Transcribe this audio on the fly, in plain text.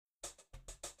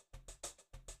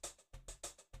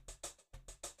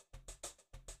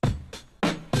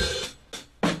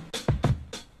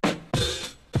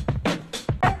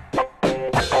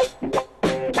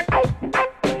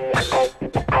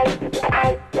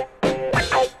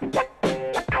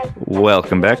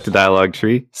Welcome back to Dialogue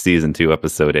Tree, Season 2,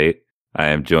 Episode 8. I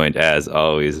am joined, as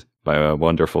always, by my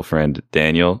wonderful friend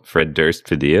Daniel, Fred Durst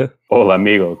Padilla. Hola,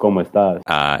 amigo. ¿Cómo estás?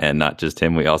 And not just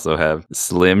him, we also have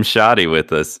Slim Shady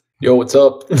with us. Yo, what's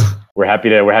up? We're happy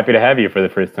to have you for the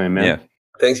first time, man. Yeah.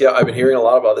 Thanks. Yeah, I've been hearing a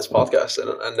lot about this podcast,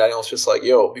 and Daniel's just like,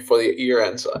 yo, before the year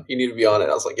ends, you need to be on it.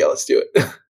 I was like, yeah, let's do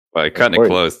it. Well, cutting it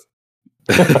close.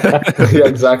 Yeah,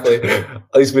 exactly.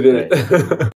 At least we did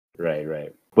it. Right.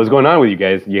 What's going on with you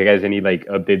guys? You guys any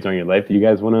updates on your life that you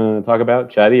guys want to talk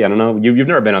about? Shady, I don't know. You've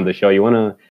never been on the show. You want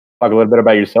to talk a little bit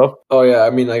about yourself? Oh yeah,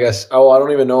 I mean, I guess. I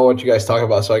don't even know what you guys talk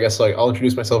about, so I guess I'll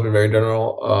introduce myself in very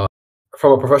general.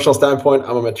 From a professional standpoint,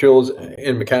 I'm a materials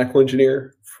and mechanical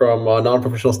engineer. From a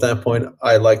non-professional standpoint,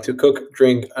 I like to cook,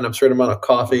 drink an absurd amount of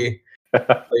coffee,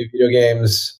 play video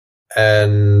games,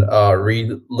 and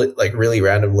read really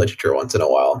random literature once in a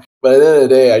while. But at the end of the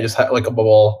day, I just above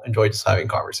all enjoy just having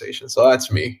conversations. So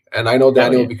that's me. And I know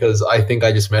Daniel because I think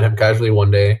I just met him casually one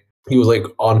day. He was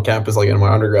on campus in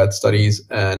my undergrad studies,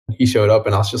 and he showed up,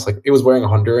 and I was just he was wearing a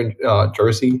Honduran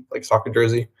jersey, soccer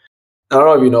jersey. I don't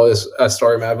know if you know this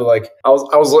story, man, but I was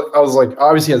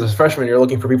obviously as a freshman, you're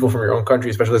looking for people from your own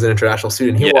country, especially as an international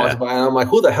student. He walks by, and I'm like,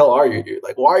 who the hell are you, dude?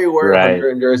 Why are you wearing a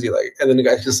Honduran jersey? And then the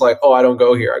guy's just like, oh, I don't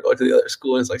go here. I go to the other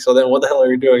school. And it's so then what the hell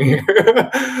are you doing here?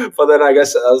 But then I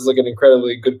guess that was an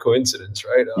incredibly good coincidence,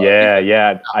 right?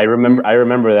 Yeah. I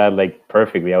remember that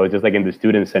perfectly. I was just in the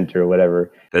student center or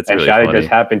whatever. That's and really Shadi funny. just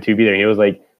happened to be there. And he was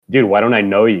like, dude, why don't I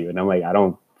know you? And I'm like, I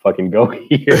don't fucking go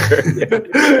here.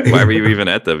 Why were you even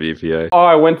at WPI? Oh,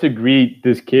 I went to greet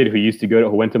this kid who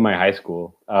went to my high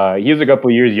school. He was a couple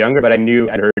years younger, but I'd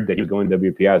heard that he was going to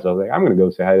WPI, so I was like, I'm gonna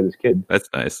go say hi to this kid. That's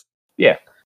nice. Yeah.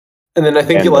 And then I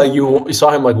think you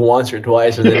saw him once or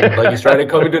twice, and then he started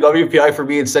coming to WPI for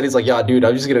me instead. He's like, yeah, dude,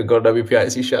 I'm just gonna go to WPI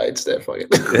and see Shy instead. Fuck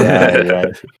it.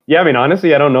 Right. Yeah, I mean,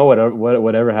 honestly, I don't know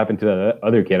whatever happened to the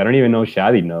other kid. I don't even know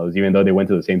Shadi knows, even though they went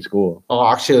to the same school. Oh,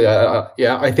 actually,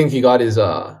 I think he got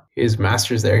his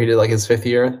master's there. He did his 5th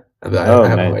year. I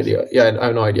have no idea. Yeah, I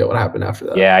have no idea what happened after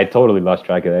that. Yeah, I totally lost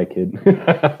track of that kid.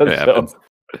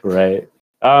 Right.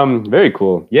 Very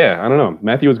cool. Yeah, I don't know.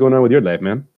 Matthew, what's going on with your life,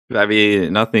 man? I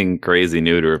mean, nothing crazy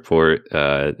new to report.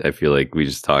 I feel like we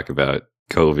just talk about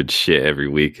COVID shit every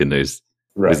week, and there's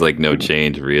no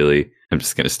change really. I'm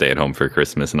just gonna stay at home for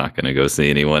Christmas. Not gonna go see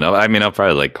anyone. I'll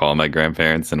probably call my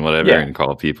grandparents and whatever, and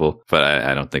call people. But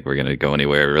I don't think we're gonna go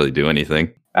anywhere or really do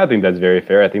anything. I think that's very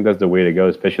fair. I think that's the way to go,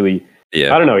 especially.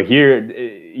 Yeah. I don't know here.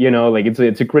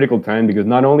 It's a critical time because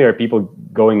not only are people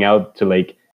going out to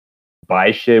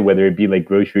buy shit, whether it be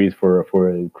groceries for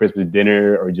Christmas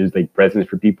dinner or just presents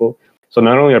for people. So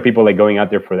not only are people going out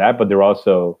there for that, but they're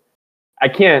also,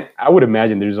 I would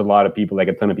imagine there's a lot of people, a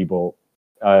ton of people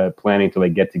planning to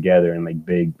get together and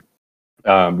big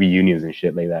reunions and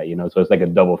shit like that, so it's a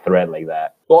double threat like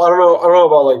that. Well, I don't know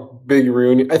about big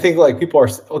reunion. I think people are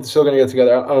still gonna get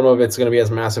together. I don't know if it's gonna be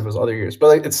as massive as other years,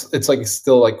 but it's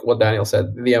still what Daniel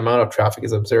said. The amount of traffic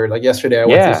is absurd. Yesterday I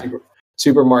went to the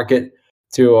supermarket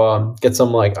to get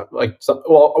some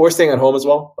we're staying at home as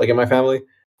well, in my family.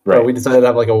 Right. We decided to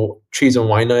have a cheese and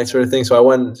wine night sort of thing. So I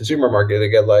went to the supermarket to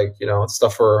get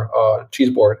stuff for cheese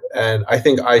board, and I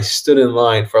think I stood in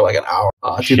line for an hour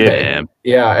to pay.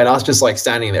 Yeah, and I was just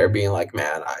standing there being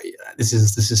man, this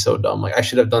is so dumb. I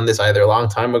should have done this either a long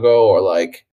time ago or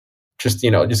just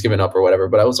given up or whatever.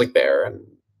 But I was there, and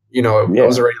I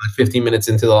was already 15 minutes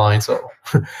into the line, so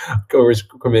I was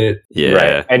committed. Yeah,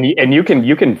 right. And you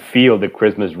can feel the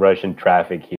Christmas rush and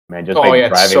traffic here, man. Just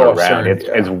driving so around,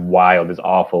 it's wild, it's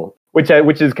awful. Which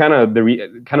is kind of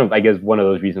I guess one of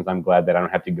those reasons I'm glad that I don't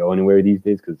have to go anywhere these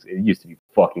days, because it used to be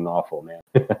fucking awful, man.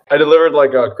 I delivered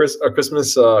a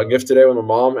Christmas gift today with my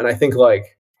mom, and I think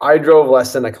I drove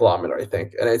less than a kilometer, I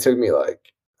think, and it took me an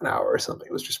hour or something.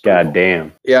 It was just God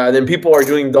damn. Yeah, and then people are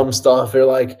doing dumb stuff. They're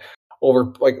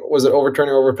was it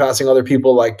overturning, overpassing other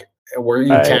people where you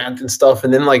can't and stuff,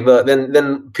 and then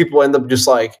then people end up just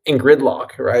in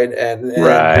gridlock, right? And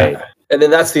then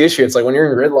that's the issue. It's when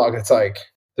you're in gridlock, it's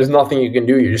there's nothing you can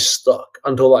do. You're just stuck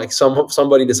until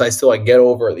somebody decides to get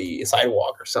over the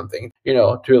sidewalk or something,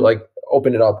 to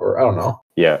open it up, or I don't know.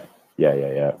 Yeah.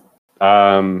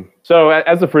 So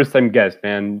as the first time guest,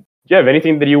 man, do you have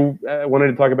anything that you wanted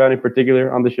to talk about in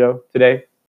particular on the show today?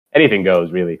 Anything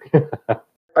goes, really.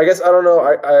 I guess, I don't know.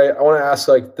 I want to ask,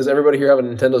 does everybody here have a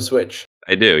Nintendo Switch?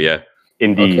 I do, yeah.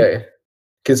 Indeed. Okay.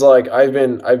 Because I've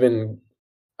been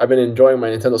enjoying my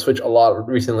Nintendo Switch a lot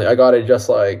recently. I got it just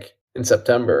in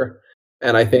September,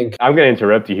 and I think I'm gonna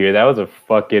interrupt you here. That was a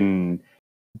fucking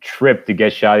trip to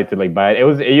get Shadi to buy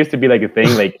it. It used to be a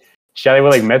thing Shady would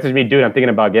like message me, dude, I'm thinking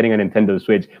about getting a Nintendo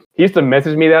Switch. He used to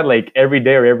message me that like every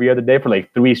day or every other day for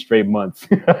like 3 straight months.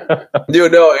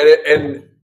 Dude, no, and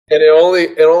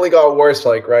it only got worse,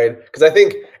 like, right? Because I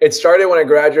think it started when I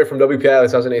graduated from WPI in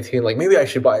 2018. Like, maybe I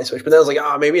should buy a Switch, but then I was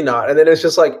like, maybe not. And then it's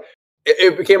just like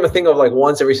it became a thing of like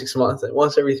once every 6 months, and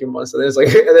once every 3 months, and then it's like,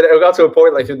 and then it got to a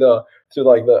point like I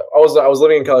was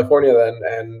living in California then,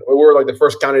 and we were like the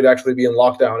first county to actually be in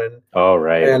lockdown, and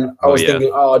right. And I was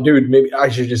thinking, dude, maybe I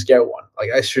should just get one. Like,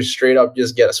 I should straight up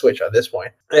just get a Switch at this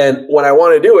point. And when I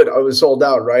wanted to do it, I was sold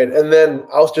out, right? And then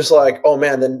I was just like, oh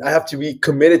man, then I have to be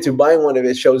committed to buying one if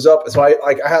it shows up. So I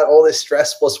had all this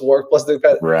stress plus work plus the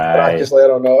pet. Right. And I just like, I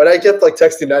don't know. And I kept like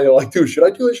texting Daniel, like, dude, should I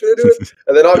do it? Should I do it?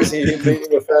 And then obviously he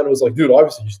being a fan was like, dude,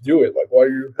 obviously just do it. Like, why are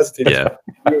you hesitating? Yeah.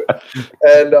 Do it?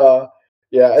 And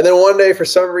yeah, and then one day for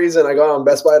some reason I got on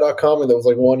BestBuy.com and there was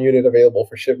like 1 unit available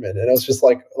for shipment, and it was just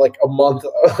like a month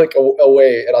like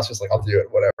away, and I was just like, I'll do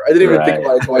it, whatever. I didn't even think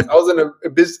about it twice. I was in a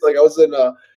business, like I was in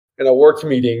a work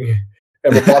meeting,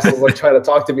 and the boss was like trying to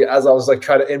talk to me as I was like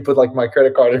trying to input like my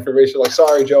credit card information. Like,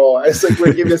 sorry, Joe. I was like,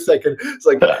 wait, give me a second. It's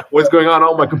like, what's going on?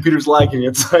 Oh, my computer's lagging.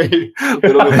 It's like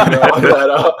literally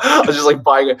I was just like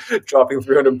dropping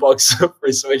 $300 for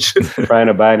a Switch. Trying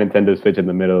to buy a Nintendo Switch in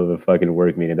the middle of a fucking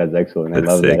work meeting. That's excellent. I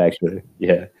love that, actually.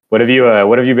 Yeah. What have you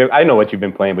been? I know what you've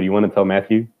been playing, but you want to tell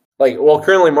Matthew? Like, well,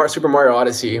 currently Super Mario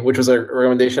Odyssey, which was a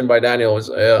recommendation by Daniel, was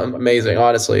amazing,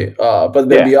 honestly. But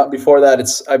then before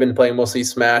that, I've been playing mostly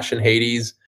Smash and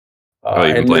Hades.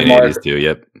 You've been playing Hades too,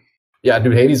 yep. Yeah,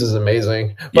 dude, Hades is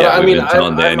amazing. But yeah, I mean,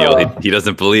 telling Daniel, he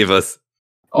doesn't believe us.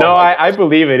 No, I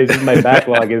believe it. It's just my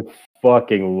backlog is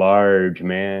fucking large,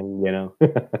 man. You know.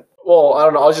 Well, I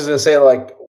don't know. I was just gonna say,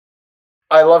 like,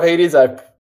 I love Hades. I've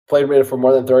played with it for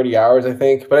more than 30 hours, I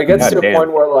think. But it gets to a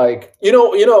point where, like, you know,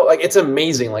 like, it's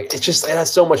amazing. Like, it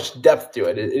has so much depth to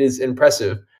it. It is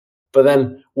impressive. But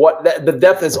then the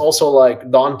depth is also like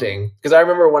daunting, because I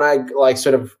remember when I like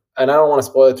sort of, and I don't want to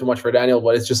spoil it too much for Daniel,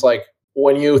 but it's just like,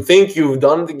 when you think you've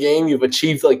done the game, you've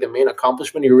achieved like the main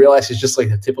accomplishment, you realize it's just like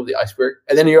the tip of the iceberg.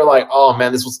 And then you're like, oh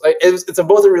man, it's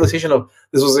both a realization of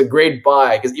this was a great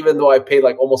buy, because even though I paid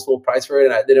like almost full price for it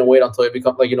and I didn't wait until it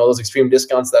become like, you know, those extreme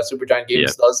discounts that Supergiant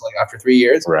Games does like after 3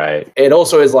 years. Right. It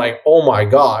also is like, oh my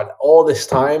God, all this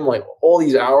time, like all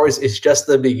these hours, it's just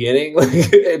the beginning. Like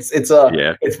it's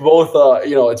both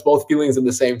you know, it's both feelings at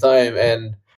the same time.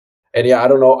 And yeah, I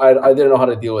don't know. I didn't know how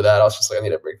to deal with that. I was just like, I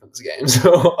need a break from this game.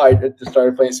 So I just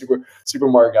started playing Super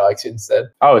Mario Galaxy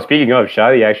instead. Oh, speaking of,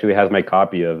 Shady actually has my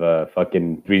copy of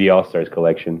fucking 3D All-Stars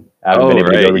collection.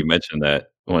 You mentioned that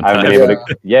one time.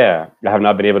 I have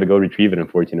not been able to go retrieve it,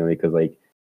 unfortunately, because like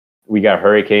we got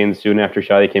hurricanes soon after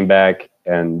Shady came back,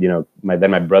 and you know, my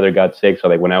brother got sick. So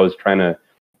like when I was trying to,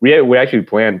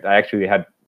 I actually had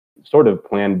sort of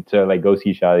planned to like go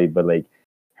see Shady, but like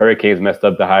hurricanes messed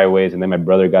up the highways, and then my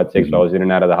brother got sick, so I was in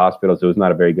and out of the hospital. So it was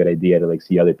not a very good idea to like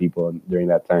see other people during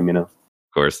that time, you know.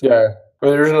 Of course. Yeah. I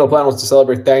mean, the original plan was to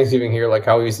celebrate Thanksgiving here, like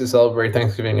how we used to celebrate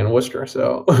Thanksgiving in Worcester.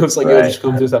 So it was like, just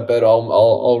come to San Pedro,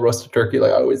 I'll roast a turkey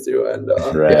like I always do. And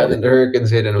yeah, and then the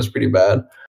hurricanes hit, and it was pretty bad.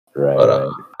 Right.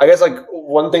 But I guess like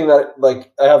one thing that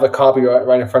like I have a copy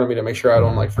right in front of me to make sure I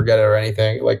don't like forget it or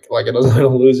anything. Like I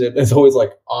don't lose it. It's always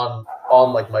like on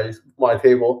like my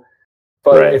table.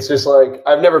 But it's just like,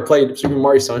 I've never played Super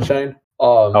Mario Sunshine.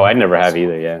 I never have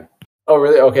either. Yeah. Oh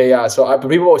really? Okay, yeah. So but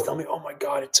people always tell me, "Oh my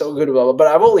God, it's so good." Blah, blah. But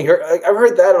I've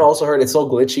heard that, and also heard it's so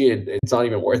glitchy, it's not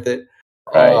even worth it.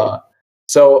 Right.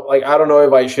 So like, I don't know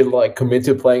if I should like commit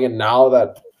to playing it now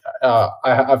that I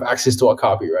have access to a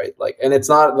copy, right? Like, and it's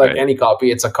not like any copy;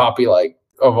 it's a copy like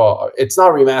of it's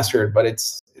not remastered, but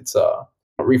it's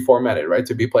reformatted, right,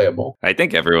 to be playable. I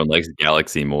think everyone likes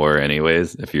Galaxy more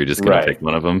anyways, if you're just gonna pick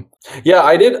one of them. Yeah,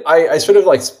 I did. I sort of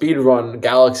like speed run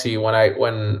Galaxy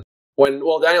when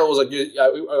Daniel was like, I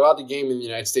got the game in the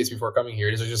United States before coming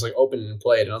here. So just like open and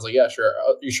play it, and I was like, yeah, sure.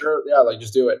 You sure? Yeah, like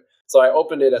just do it. So I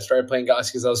opened it. I started playing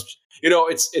Galaxy because I was, you know,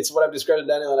 it's what I've described to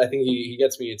Daniel, and I think he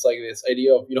gets me. It's like this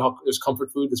idea of, you know, how there's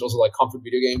comfort food. There's also like comfort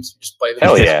video games. You just play them.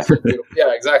 Hell yeah.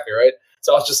 Yeah, exactly, right.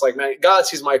 So I was just like, man,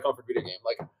 Galaxy's my comfort video game.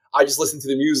 Like, I just listen to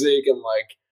the music and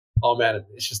like, oh man,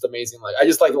 it's just amazing. Like, I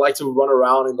just like to run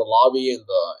around in the lobby in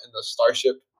the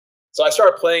starship. So I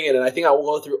started playing it, and I think I will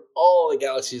go through all the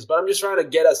galaxies, but I'm just trying to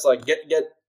get us like get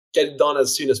it done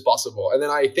as soon as possible. And then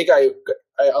I think I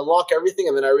unlock everything,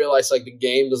 and then I realize like the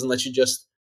game doesn't let you just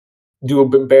do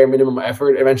a bare minimum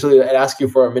effort. Eventually, it asks you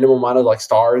for a minimum amount of like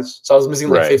stars. So I was missing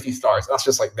like 50 stars. That's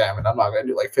just like, damn it, I'm not gonna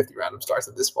do like 50 random stars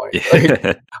at this point.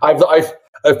 Like, I've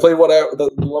played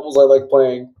the levels I like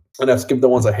playing, and I've skipped the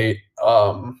ones I hate.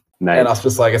 Nice. And I was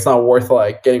just like, it's not worth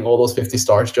like getting all those 50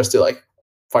 stars just to like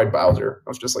fight Bowser. I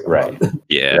was just like, right.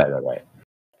 Yeah. Right.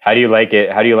 How do you like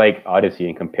it? How do you like Odyssey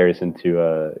in comparison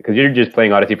to because you're just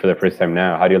playing Odyssey for the first time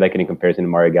now? How do you like it in comparison to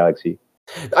Mario Galaxy?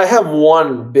 I have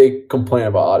one big complaint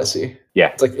about Odyssey. Yeah,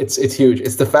 it's like it's huge.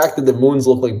 It's the fact that the moons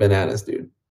look like bananas, dude.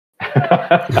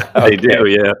 They do,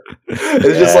 yeah.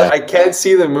 It's just like I can't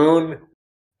see the moon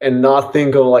and not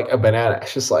think of like a banana.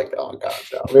 It's just like, oh god,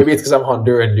 no. Maybe it's because I'm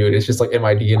Honduran, dude. It's just like in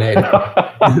my DNA.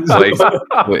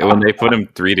 Like when they put them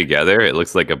 3 together, it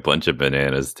looks like a bunch of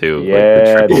bananas too.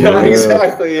 Yeah, yeah,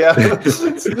 exactly. Yeah.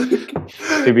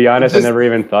 To be honest, I never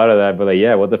even thought of that. But like,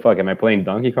 yeah, what the fuck? Am I playing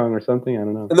Donkey Kong or something? I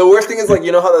don't know. And the worst thing is like,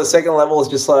 you know how the second level is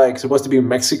just like supposed to be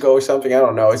Mexico or something? I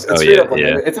don't know. It's straight up like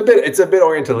it's a bit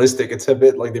orientalistic. It's a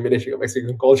bit like diminishing of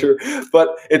Mexican culture.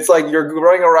 But it's like you're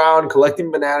running around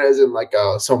collecting bananas and like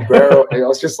a sombrero. And I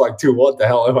was just like, dude, what the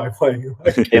hell am I playing?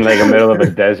 In like the middle of a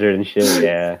desert and shit.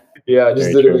 Yeah. Yeah, it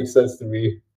just didn't make sense to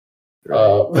me.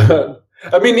 Right.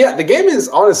 I mean, yeah, the game is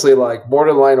honestly like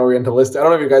borderline orientalist. I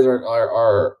don't know if you guys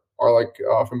are like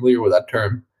familiar with that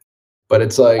term, but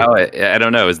it's like I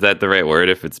don't know. Is that the right word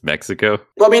if it's Mexico?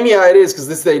 Well, I mean, yeah, it is because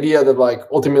this is the idea that like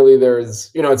ultimately there's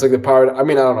it's like the power. I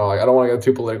mean, I don't know. Like, I don't want to get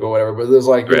too political, or whatever. But there's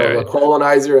like the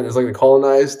colonizer and there's like the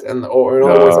colonized and or in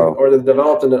other words, like, or the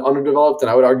developed and the underdeveloped. And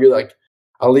I would argue like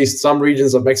at least some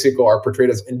regions of Mexico are portrayed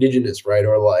as indigenous, right?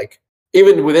 Or like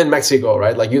even within Mexico,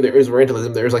 right? Like there is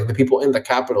Orientalism. There's like the people in the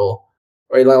capital.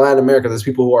 Right, like Latin America, there's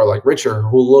people who are like richer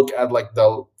who look at like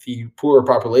the poorer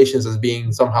populations as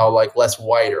being somehow like less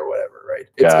white or whatever, right?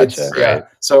 Gotcha. Yeah.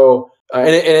 So and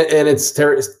it's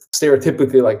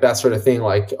stereotypically like that sort of thing,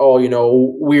 like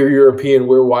we're European,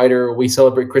 we're whiter, we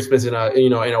celebrate Christmas in a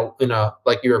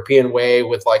like European way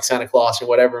with like Santa Claus and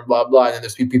whatever and blah blah. And then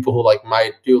there's people who like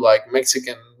might do like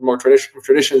Mexican more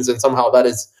traditions and somehow that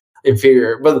is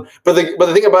inferior. But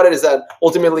the thing about it is that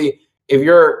ultimately, if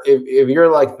you're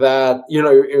like that,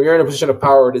 if you're in a position of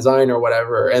power or design or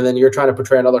whatever, and then you're trying to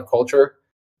portray another culture,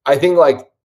 I think like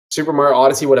Super Mario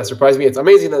Odyssey would have surprised me. It's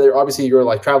amazing that you're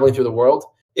like traveling through the world.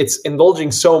 It's indulging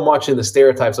so much in the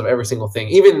stereotypes of every single thing,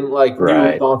 even like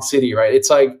New Donk City, right? It's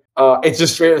like it's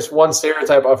just straight one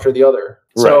stereotype after the other.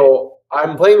 Right. So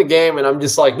I'm playing the game and I'm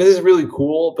just like, this is really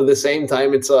cool, but at the same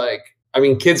time, it's like, I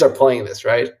mean, kids are playing this,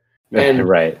 right? And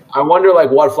I wonder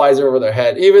like what flies over their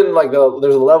head. Even like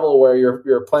there's a level where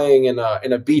you're playing in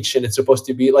a beach and it's supposed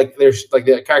to be like there's like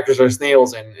the characters are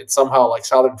snails and it's somehow like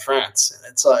southern France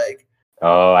and it's like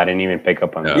I didn't even pick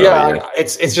up on that. Yeah,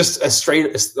 it's just a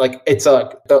straight like it's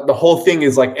the whole thing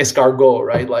is like escargot,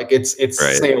 right? Like it's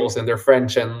snails and they're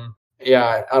French and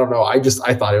I don't know. I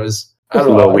thought it was I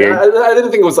don't know. Weird. I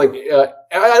didn't think it was like.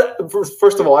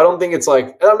 First of all, I don't think it's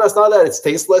like. It's not that it's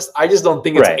tasteless. I just don't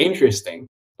think it's interesting.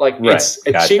 Like it's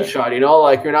a cheap shot,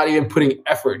 like you're not even putting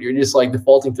effort. You're just like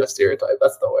defaulting to a stereotype.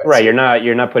 That's the way. Right.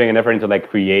 You're not putting an effort into like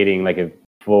creating like a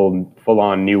full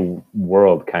on new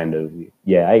world kind of.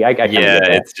 Yeah. I kind of get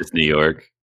that. It's just New York.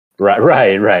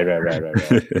 Right.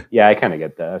 Yeah, I kind of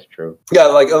get that. That's true. Yeah,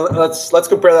 like let's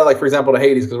compare that, like for example, to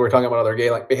Hades, because we're talking about another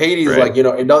game. Like Hades, like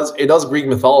it does Greek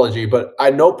mythology, but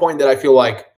at no point did I feel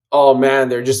like, oh man,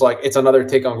 they're just like it's another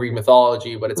take on Greek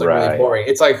mythology, but it's like really boring.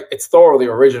 It's like it's thoroughly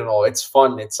original. It's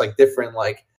fun. It's like different.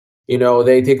 Like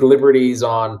they take liberties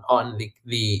on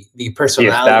the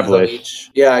personality of each.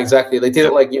 Yeah, exactly. They take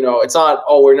it like it's not.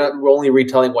 Oh, we're only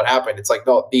retelling what happened. It's like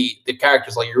the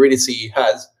characters like Eurydice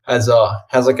has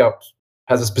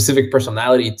a specific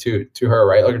personality to her,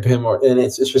 right? Or to him, and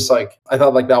it's just like I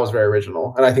thought like that was very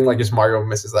original, and I think like just Mario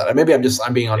misses that. And maybe I'm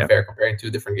being unfair comparing two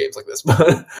different games like this,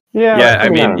 but I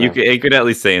mean you could at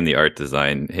least say in the art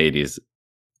design, Hades,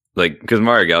 like because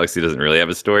Mario Galaxy doesn't really have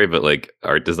a story, but like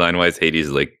art design wise, Hades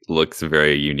like looks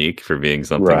very unique for being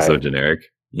something so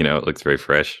generic. It looks very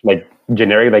fresh, like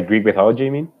generic, like Greek mythology.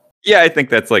 You mean? Yeah, I think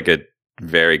that's like a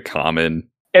very common.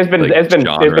 It's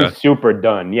been super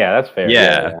done. Yeah, that's fair.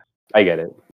 Yeah. I get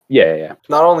it. Yeah.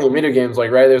 Not only in video games,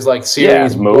 like there's like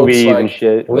series, movies, books, like, and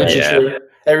shit. Literature. Yeah.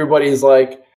 Everybody's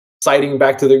like citing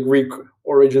back to the Greek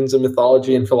origins and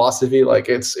mythology and philosophy. Like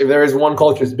if there is one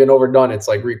culture that's been overdone, it's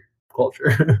like Greek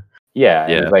culture. Yeah.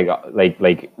 It's like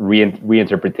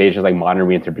reinterpretations, like modern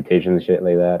reinterpretations and shit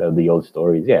like that of the old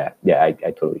stories. Yeah. I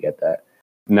totally get that.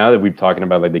 Now that we're talking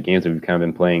about like the games that we've kind of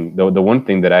been playing, the one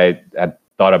thing that I had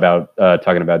thought about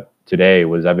talking about today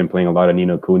was I've been playing a lot of Ni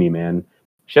no Kuni, man.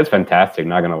 Shit's fantastic,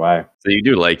 not gonna lie. So you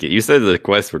do like it. You said the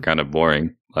quests were kind of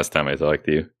boring last time I talked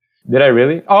to you. Did I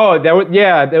really? Oh, that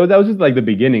was just like the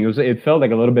beginning. It felt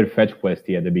like a little bit fetch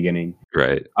questy at the beginning.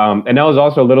 Right. And I was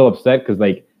also a little upset because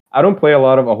like I don't play a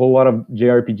whole lot of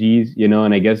JRPGs,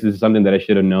 and I guess this is something that I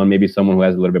should have known. Maybe someone who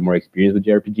has a little bit more experience with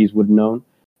JRPGs would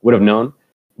have known.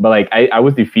 But like I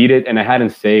was defeated and I hadn't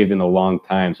saved in a long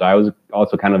time. So I was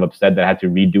also kind of upset that I had to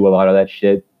redo a lot of that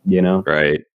shit, you know?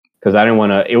 Right. Because I didn't want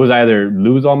to, it was either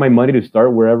lose all my money to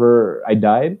start wherever I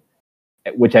died,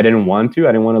 which I didn't want to.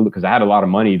 I didn't want to, because I had a lot of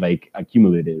money like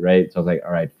accumulated, right? So I was like,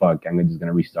 all right, fuck, I'm just going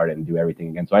to restart it and do everything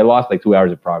again. So I lost like 2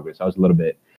 hours of progress. I was a little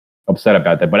bit upset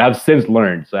about that, but I've since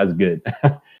learned. So that's good.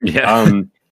 Yeah.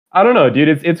 I don't know,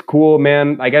 dude. It's cool,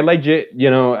 man. Like I like,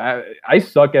 I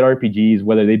suck at RPGs,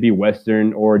 whether they be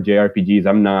Western or JRPGs.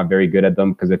 I'm not very good at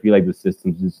them because I feel like the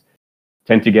systems just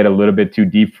tend to get a little bit too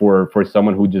deep for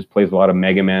someone who just plays a lot of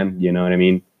Mega Man. You know what I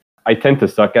mean? I tend to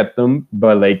suck at them,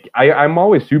 but like I'm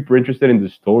always super interested in the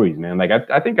stories, man. Like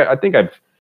I think I've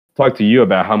talked to you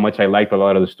about how much I liked a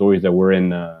lot of the stories that were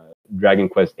in Dragon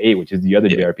Quest VIII, which is the other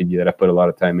JRPG that I put a lot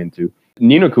of time into.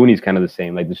 Ni no Kuni is kind of the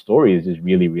same. Like the story is just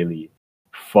really, really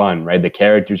fun, right? The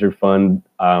characters are fun.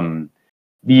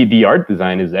 The art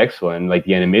design is excellent. Like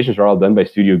the animations are all done by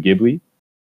Studio Ghibli.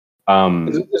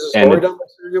 Is the story done by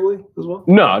Studio Ghibli as well?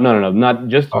 No, not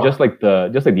just like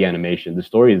the animation. The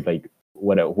story is like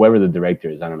whoever the director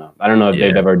is. I don't know if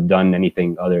they've ever done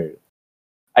anything other.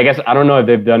 I guess I don't know if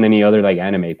they've done any other like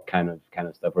anime kind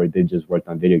of stuff, or they just worked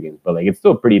on video games. But like it's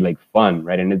still pretty like fun,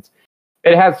 right? And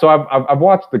it has. So I've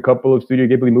watched a couple of Studio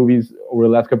Ghibli movies over the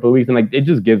last couple of weeks, and like it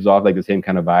just gives off like the same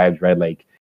kind of vibes, right? Like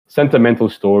sentimental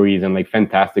stories and like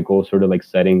fantastical sort of like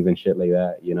settings and shit like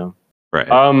that, you know? Right.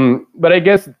 But I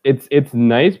guess it's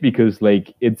nice because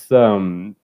like it's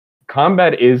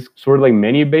combat is sort of like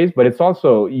menu based, but it's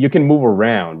also you can move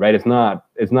around, right? It's not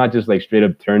just like straight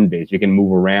up turn based. You can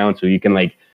move around, so you can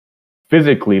like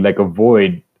physically like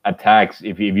avoid attacks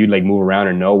if you like move around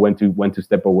or know when to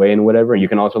step away and whatever. You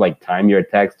can also like time your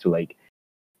attacks to like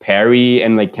parry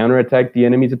and like counterattack the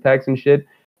enemy's attacks and shit.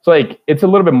 So like it's a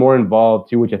little bit more involved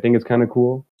too, which I think is kind of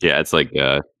cool. Yeah, it's like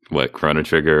Chrono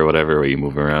Trigger or whatever, where you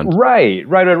move around. Right.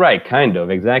 Kind of,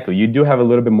 exactly. You do have a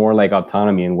little bit more like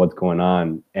autonomy in what's going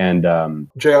on, and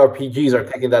JRPGs are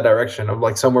taking that direction of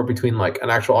like somewhere between like an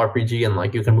actual RPG and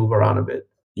like you can move around a bit.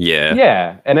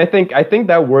 Yeah, and I think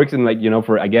that works in like, you know,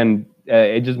 for again,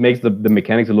 it just makes the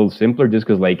mechanics a little simpler, just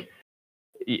because like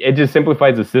it just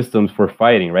simplifies the systems for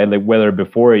fighting, right? Like whether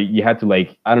before you had to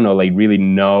like, I don't know, like really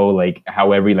know like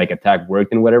how every like attack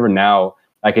worked and whatever. Now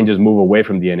I can just move away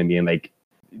from the enemy and like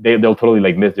they'll totally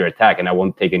like miss their attack and I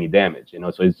won't take any damage, you know?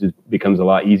 So it just becomes a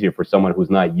lot easier for someone who's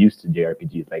not used to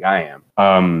JRPGs like I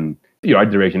am. The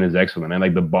art direction is excellent, and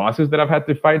like the bosses that I've had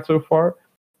to fight so far,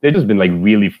 they've just been like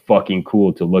really fucking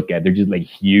cool to look at. They're just like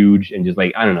huge and just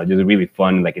like, I don't know, just really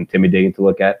fun and like intimidating to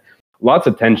look at. Lots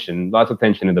of tension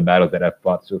in the battles that I've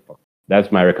fought so far.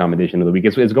 That's my recommendation of the week.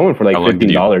 It's going for like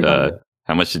 $15.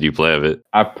 How much did you play of it?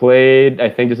 I've played, I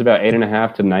think, just about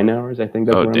 8.5 to 9 hours. I think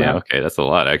that's what I'm at. Okay, that's a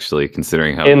lot actually,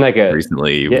 considering how like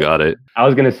recently you got it. I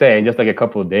was gonna say in just like a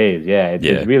couple of days.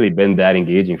 It's really been that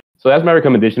engaging. So that's my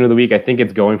recommendation of the week. I think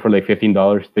it's going for like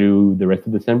 $15 through the rest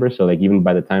of December. So like even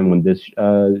by the time when this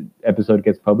episode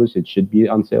gets published, it should be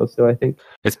on sale still, I think.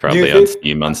 It's probably on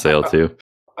Steam on sale too.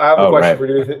 I have a question for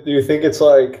you. Do you think it's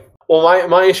like, well,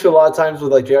 my issue a lot of times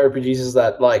with like JRPGs is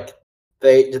that like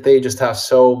they just have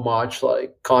so much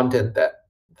like content that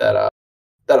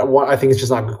I think it's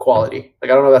just not good quality. Like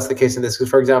I don't know if that's the case in this,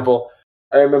 because for example,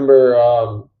 I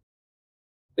remember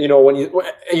you know, when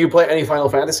you play any Final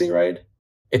Fantasy, right?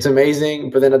 It's amazing,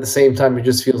 but then at the same time, it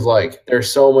just feels like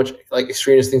there's so much like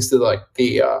extraneous things to like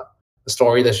the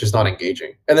story that's just not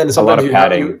engaging. And then sometimes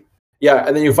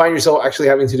and then you find yourself actually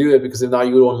having to do it because if not,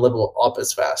 you won't level up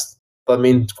as fast. But the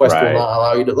main quest will not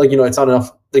allow you to, like, you know, it's not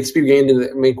enough. Like speed gained in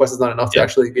the main quest is not enough to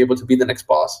actually be able to beat the next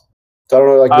boss. So I don't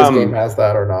know, like this game has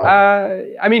that or not.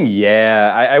 I mean,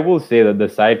 yeah, I will say that the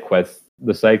side quests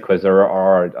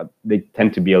are they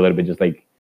tend to be a little bit just like,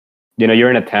 you know, you're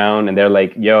in a town and they're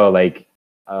like, yo, like,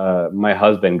 my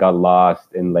husband got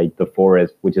lost in like the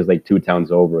forest, which is like 2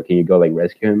 towns over. Can you go like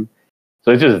rescue him? So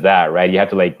it's just that, right? You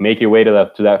have to like make your way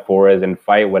to that forest and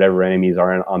fight whatever enemies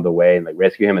are on the way and like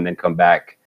rescue him and then come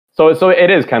back. So it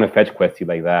is kind of fetch questy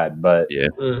like that, but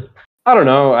I don't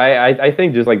know. I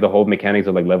think just like the whole mechanics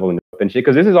of like leveling up and shit,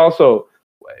 because this is also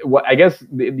what I guess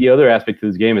the other aspect to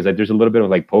this game is that there's a little bit of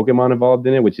like Pokemon involved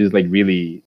in it, which is like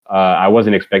really I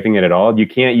wasn't expecting it at all. You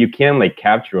can like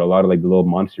capture a lot of like the little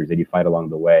monsters that you fight along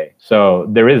the way. So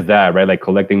there is that, right? Like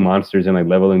collecting monsters and like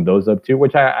leveling those up too,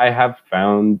 which I have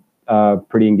found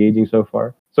pretty engaging so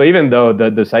far. So even though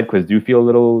the side quests do feel a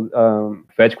little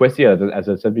fetch questy, as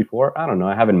I said before, I don't know.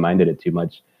 I haven't minded it too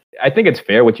much. I think it's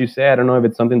fair what you say. I don't know if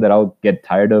it's something that I'll get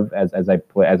tired of as I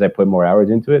put more hours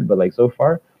into it. But like so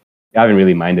far, I haven't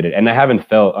really minded it, and I haven't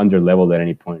felt under leveled at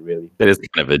any point really. That is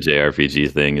kind of a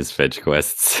JRPG thing, is fetch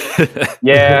quests.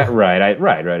 Yeah,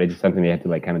 right. It's just something they have to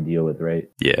like kind of deal with, right?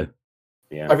 Yeah.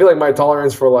 I feel like my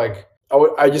tolerance for like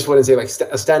I just wouldn't say like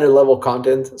a standard level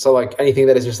content. So like anything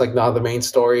that is just like not the main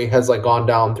story has like gone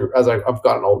down through as I've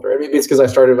gotten older. Maybe it's because I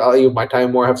started to value my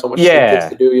time more, have so much things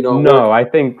to do. You know. No,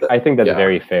 work. I think that's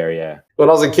very fair. Yeah. When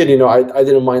I was a kid, you know, I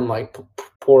didn't mind like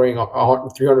pouring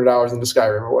 300 hours into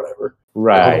Skyrim or whatever.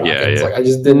 Right. Yeah. Like I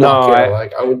just did not care.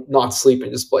 Like I would not sleep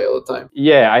and just play all the time.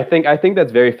 Yeah, I think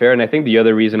that's very fair, and I think the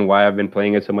other reason why I've been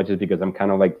playing it so much is because I'm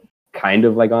kind of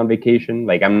like on vacation.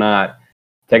 Like I'm not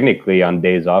technically on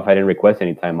days off. I didn't request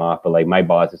any time off, but like my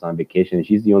boss is on vacation, and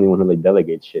she's the only one who like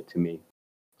delegates shit to me.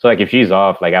 So like if she's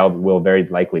off, like I will very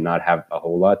likely not have a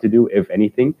whole lot to do, if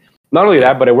anything. Not only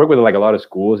that, but I work with like a lot of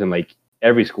schools, and like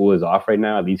every school is off right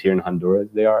now. At least here in Honduras,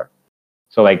 they are.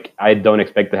 So like I don't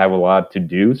expect to have a lot to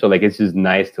do. So like it's just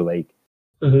nice to like.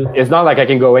 It's not like I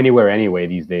can go anywhere anyway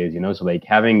these days, you know. So like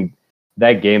having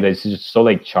that game that's just so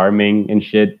like charming and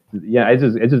shit. Yeah, it's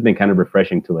just been kind of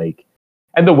refreshing to like,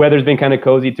 and the weather's been kind of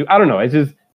cozy too. I don't know. It's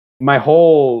just my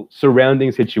whole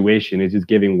surrounding situation is just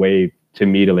giving way to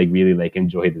me to like really like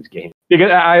enjoy this game, because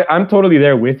I'm totally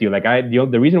there with you. Like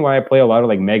the reason why I play a lot of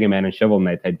like Mega Man and Shovel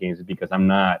Knight type games is because I'm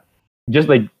not just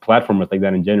like platformers like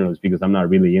that in general. Is because I'm not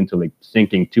really into like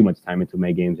sinking too much time into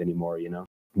my games anymore, you know.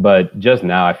 But just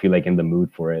now I feel like in the mood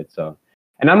for it. So,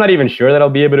 and I'm not even sure that I'll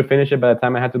be able to finish it by the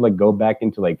time I have to like go back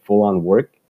into like full on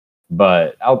work.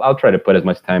 But I'll try to put as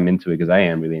much time into it because I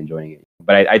am really enjoying it.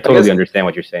 But I totally understand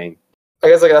what you're saying. I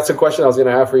guess like that's a question I was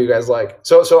gonna have for you guys. Like,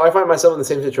 so I find myself in the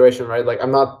same situation, right? Like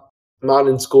I'm not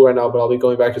in school right now, but I'll be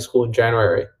going back to school in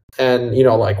January. And you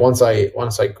know, like once I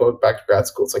go back to grad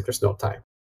school, it's like there's no time.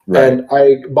 Right. And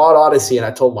I bought Odyssey, and I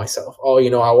told myself, oh,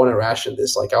 you know, I want to ration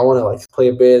this. Like, I want to like play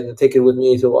a bit and take it with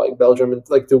me to like Belgium and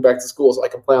like do back to school, so I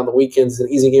can play on the weekends. It's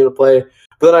an easy game to play.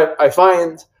 But then I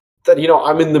find that, you know,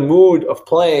 I'm in the mood of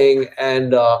playing,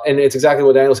 and it's exactly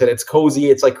what Daniel said. It's cozy.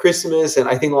 It's like Christmas, and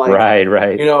I think like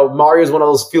right. You know, Mario is one of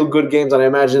those feel good games, and I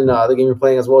imagine the game you're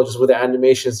playing as well, just with the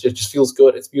animations, it just feels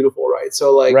good. It's beautiful, right?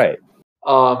 So like, right.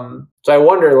 So I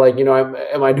wonder, like, you know,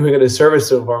 am I doing a disservice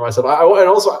for myself? And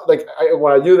also, like,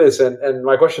 when I do this, and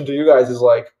my question to you guys is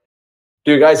like,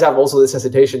 do you guys have also this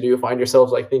hesitation? Do you find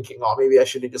yourselves like thinking, oh, maybe I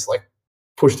shouldn't just like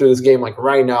push through this game like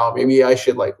right now? Maybe I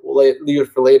should like leave it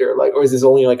for later. Like, or is this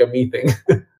only like a me thing?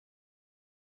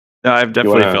 No, I've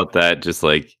definitely felt that. Just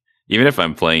like, even if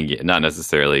I'm playing, not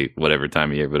necessarily whatever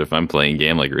time of year, but if I'm playing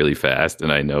game like really fast,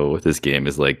 and I know this game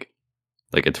is like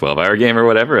a 12-hour game or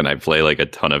whatever, and I play like a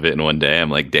ton of it in one day, I'm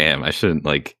like, damn, I shouldn't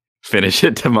like finish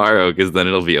it tomorrow because then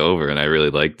it'll be over and I really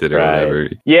liked it or whatever.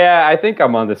 Yeah, I think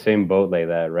I'm on the same boat like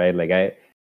that, right? Like I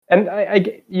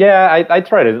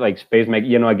try to like space my,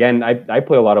 you know, again, I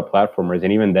play a lot of platformers,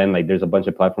 and even then, like there's a bunch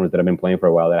of platformers that I've been playing for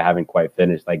a while that I haven't quite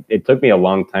finished. Like it took me a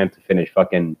long time to finish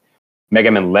fucking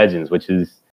Mega Man Legends, which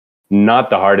is not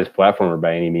the hardest platformer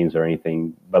by any means or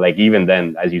anything. But like even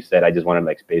then, as you said, I just wanted to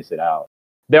like space it out.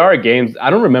 There are games, I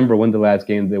don't remember when the last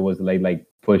game that was like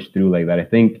pushed through like that. I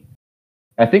think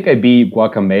I beat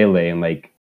Guacamelee in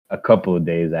like a couple of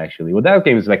days actually. Well, that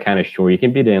game is like kind of short. You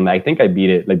can beat it in, I think I beat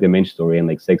it like the main story in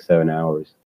like 6-7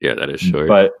 hours. Yeah, that is short.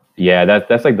 But yeah,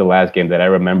 that's like the last game that I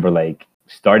remember like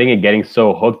starting and getting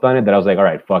so hooked on it that I was like, all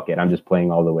right, fuck it, I'm just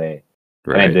playing all the way.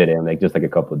 Right. And I did it in like just like a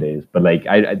couple of days. But like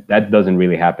I that doesn't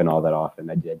really happen all that often.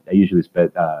 I usually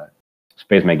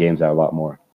space my games out a lot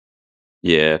more.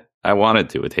 Yeah, I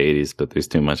wanted to with Hades, but there's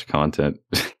too much content.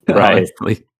 Right.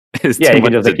 It's too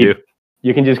much to do.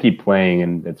 You can just keep playing,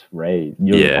 and it's right.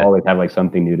 You'll always have like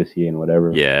something new to see and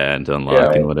whatever. Yeah, and to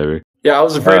unlock and whatever. Yeah, I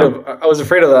was afraid of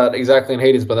that exactly in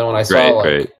Hades, but then when I saw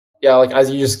like as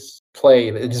you just play,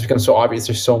 it just becomes so obvious.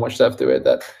 There's so much stuff to it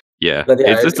that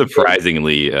it's just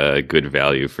surprisingly good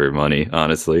value for money,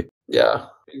 honestly. Yeah,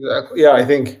 exactly. Yeah, I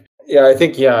think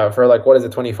for like, what is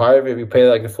it, 25? If you pay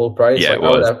like the full price. Yeah,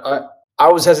 like, it was. I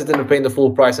was hesitant to paying the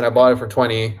full price, and I bought it for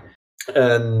 20.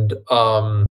 And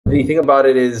the thing about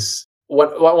it is,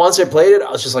 once I played it,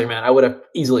 I was just like, man, I would have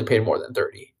easily paid more than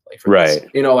 30. Like for this.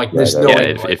 You know, like there's no. Yeah,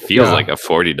 it feels like a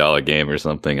 $40 game or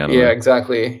something. I don't know.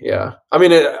 Exactly. Yeah, I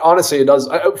mean, honestly, it does.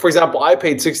 For example, I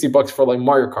paid $60 for like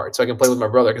Mario Kart, so I can play with my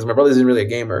brother because my brother isn't really a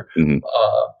gamer. Mm-hmm.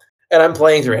 And I'm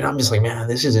playing through it. And I'm just like, man,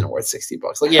 this isn't worth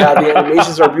 $60. Like, yeah, the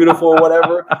animations are beautiful or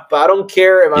whatever, but I don't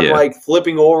care if I'm like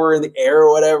flipping over in the air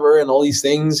or whatever and all these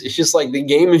things. It's just like the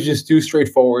game is just too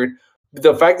straightforward.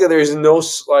 The fact that there's no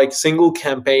like single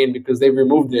campaign because they've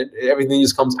removed it, everything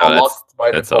just comes unlocked by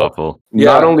default. That's awful.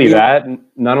 Yeah,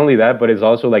 not only that, but it's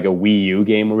also like a Wii U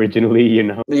game originally, you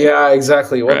know? Yeah,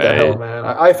 exactly. What the hell, man?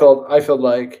 I felt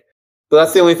like But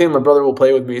that's the only thing my brother will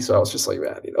play with me. So I was just like,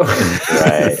 man,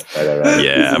 right.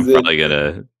 Yeah, I'm probably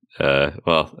gonna.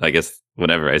 Well, I guess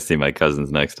whenever I see my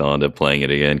cousins next, I'll end up playing it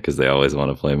again because they always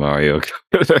want to play Mario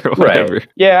Kart or whatever. Right.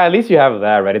 Yeah, at least you have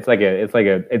that, right?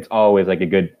 It's always like a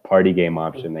good party game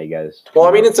option, I guess. Well,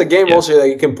 I mean, it's a game mostly that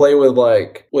you can play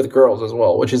with girls as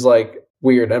well, which is like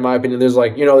weird in my opinion. There's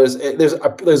like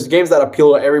there's games that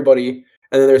appeal to everybody,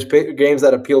 and then there's games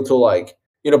that appeal to like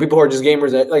people who are just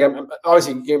gamers. Like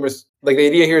obviously gamers. Like the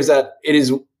idea here is that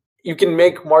you can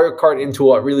make Mario Kart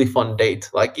into a really fun date.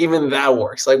 Like even that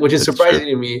works. Like which is surprising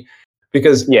to me.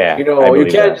 Because you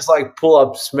can't just like pull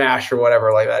up Smash or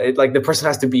whatever like that. Like the person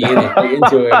has to be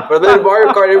into it. But then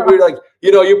Mario Kart, everybody like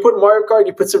you put Mario Kart,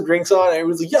 you put some drinks on, and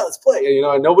everybody's like, yeah, let's play.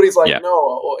 And nobody's like,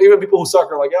 no. Even people who suck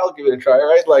are like, yeah, I'll give it a try,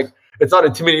 right? Like it's not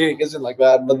intimidating, isn't like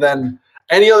that. But then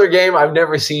any other game, I've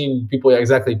never seen people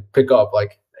exactly pick up.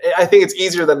 Like I think it's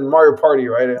easier than Mario Party,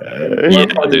 right? There's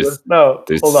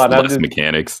hold on, less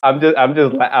mechanics. I'm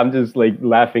just like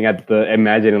laughing at the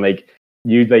imagining like.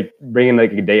 You like bringing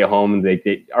like a day at home and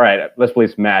they all right, let's play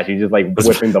Smash. You just like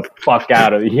whipping the fuck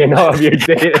out of of your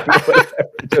day,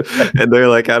 and they're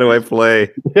like, "How do I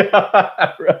play?"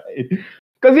 Yeah, right.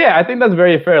 Because I think that's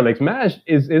very fair. Like Smash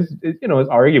is it's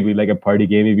arguably like a party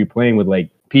game if you're playing with like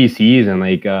PCs and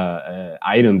like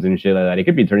items and shit like that. It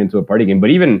could be turned into a party game. But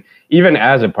even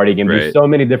as a party game, there's so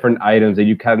many different items that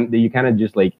you kind of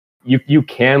just like you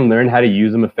can learn how to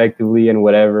use them effectively and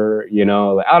whatever.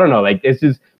 Like, I don't know. Like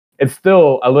it's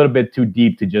still a little bit too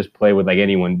deep to just play with like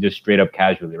anyone just straight up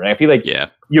casually, right? I feel like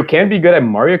you can be good at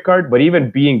Mario Kart, but even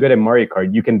being good at Mario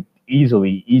Kart, you can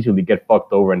easily get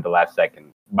fucked over in the last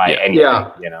second by anything,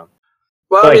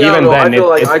 Well, I don't know. I feel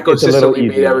like I consistently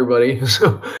beat everybody.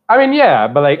 I mean,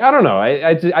 but like I don't know.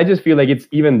 I just feel like it's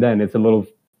even then it's a little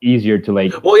easier to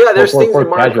like. Well, there's things in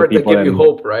Mario Kart that give you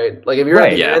hope, right? Like if you're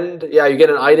at the end, you get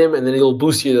an item and then it'll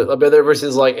boost you a bit.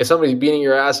 Versus like if somebody's beating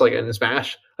your ass like in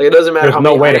Smash, like it doesn't matter how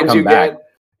many items you get.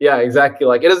 Yeah, exactly.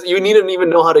 Like it is. You need to even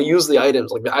know how to use the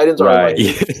items. Like the items are like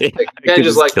you can't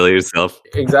just like kill yourself.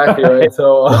 Exactly right.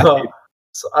 So,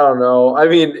 so I don't know. I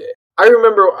mean, I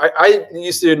remember I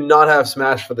used to not have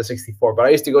Smash for the 64, but I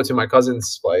used to go to my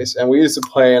cousin's place and we used to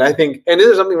play. And I think, and this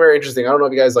is something very interesting. I don't know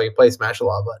if you guys like play Smash a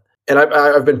lot, but. And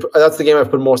that's the game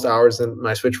I've put most hours in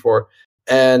my Switch for.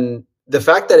 And the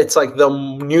fact that it's like the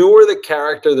newer the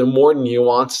character, the more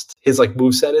nuanced his like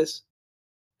moveset is.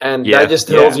 And that just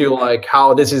tells you like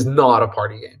how this is not a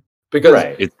party game.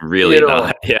 Because it's really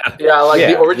not.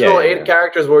 The original 8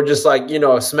 characters were just like,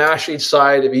 smash each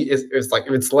side. If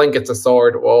it's Link, it's a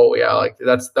sword. Whoa, like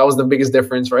that was the biggest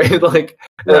difference, right? Like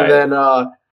and then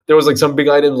there was like some big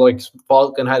items like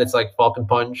Falcon had its like Falcon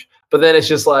Punch. But then it's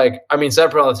just like, I mean,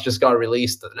 Sephiroth just got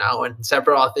released now, and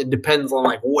Sephiroth, it depends on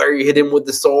like where you hit him with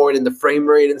the sword and the frame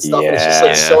rate and stuff. And it's just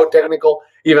like so technical.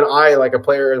 Even I, like a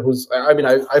player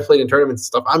I played in tournaments and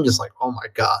stuff. I'm just like, oh my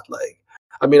God. Like,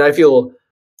 I mean,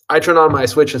 I turn on my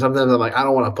Switch and sometimes I'm like, I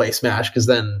don't want to play Smash because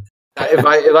then if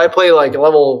I play like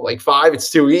level like 5, it's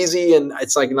too easy and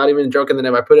it's like not even a joke. And then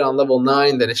if I put it on level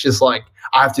 9, then it's just like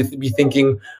I have to be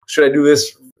thinking, should I do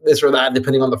this or that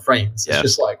depending on the frames? It's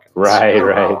just like right.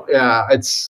 Yeah,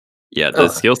 it's the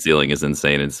skill ceiling is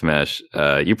insane in Smash.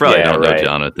 You probably don't know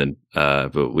Jonathan,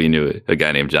 but we knew a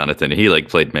guy named Jonathan. He like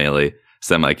played Melee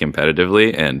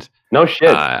semi-competitively and no shit.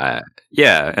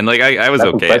 And like I was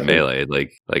That's okay impressive. At Melee.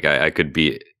 Like I could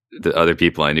beat the other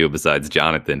people I knew besides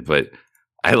Jonathan, but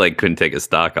I like couldn't take a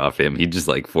stock off him. He just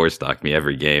like 4-stocked me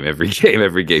every game.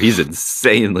 He's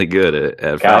insanely good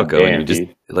at Falco, and you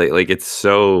just like it's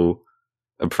so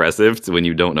oppressive when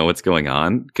you don't know what's going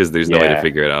on because there's no way to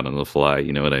figure it out on the fly.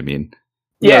 You know what I mean?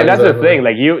 Yeah, that's the thing.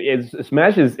 Like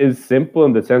Smash is simple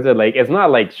in the sense that like it's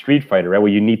not like Street Fighter, right?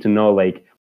 Where you need to know like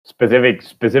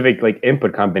specific like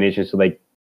input combinations to like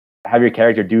have your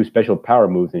character do special power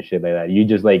moves and shit like that. You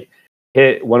just like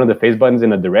hit one of the face buttons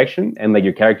in a direction and like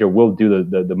your character will do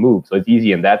the move. So it's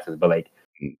easy in that sense. But like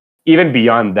even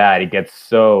beyond that, it gets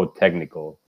so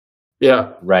technical.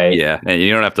 Yeah. Right. Yeah. And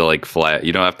you don't have to like fly.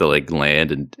 You don't have to like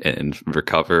land and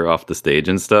recover off the stage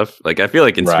and stuff. Like I feel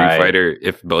like in Street Fighter,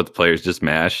 if both players just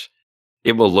mash,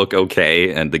 it will look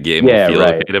okay and the game will feel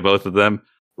okay to both of them.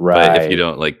 Right. But if you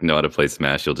don't like know how to play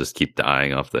Smash, you'll just keep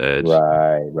dying off the edge.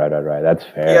 Right. That's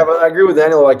fair. Yeah, but I agree with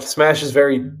Daniel. Like Smash is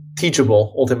very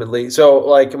teachable ultimately. So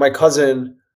like my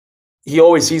cousin, he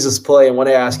always sees us play, and when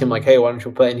I ask him like, "Hey, why don't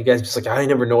you play?" and you guys just like, "I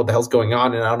never know what the hell's going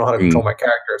on, and I don't know how to control my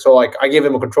character." So like, I gave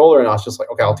him a controller, and I was just like,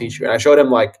 "Okay, I'll teach you." And I showed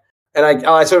him like, and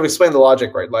I sort of explained the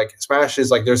logic, right? Like Smash is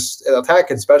like there's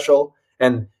attack and special,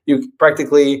 and you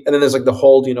practically, and then there's like the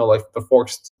hold, like the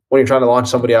forks when you're trying to launch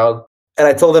somebody out. And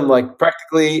I told him like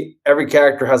practically every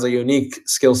character has a unique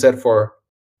skill set for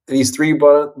these 3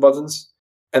 buttons,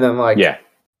 and then like that's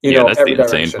every the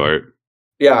insane direction. part.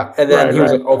 Yeah, and then he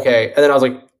was like, okay, and then I was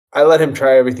like, I let him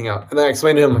try everything out, and then I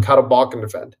explained to him like how to block and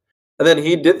defend, and then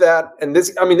he did that. And this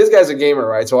guy's a gamer,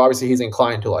 right? So obviously he's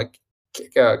inclined to like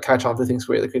catch on to things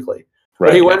really quickly. Right,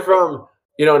 but he went from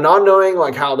not knowing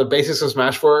like how the basics of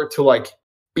Smash work to like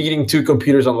beating 2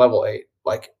 computers on level 8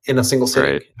 like in a single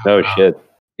sitting. Right. Oh shit.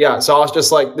 Yeah, so I was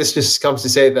just like, this just comes to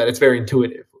say that it's very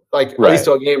intuitive. Like at least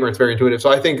to a gamer, it's very intuitive.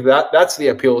 So I think that's the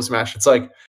appeal of Smash. It's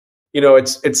like,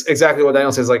 it's exactly what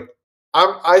Daniel says. Like,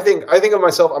 I think of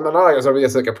myself. I'm not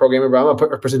like a pro gamer, but I'm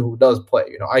a person who does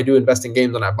play. I do invest in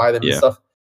games and I buy them and stuff.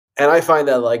 And I find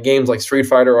that like games like Street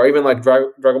Fighter or even like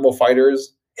Dragon Ball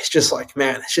Fighters, it's just like,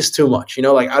 man, it's just too much.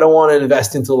 Like I don't want to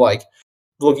invest into like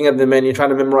looking at the menu, trying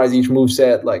to memorize each move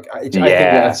set. Like I think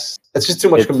that's just too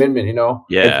much commitment.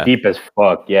 It's deep as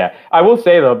fuck. Yeah, I will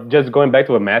say though, just going back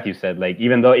to what Matthew said, like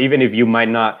even if you might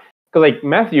not, because like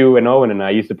Matthew and Owen and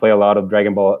I used to play a lot of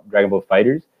Dragon Ball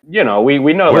Fighters. We know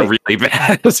we're like, really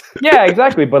bad. Yeah,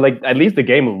 exactly. But like at least the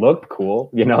game looked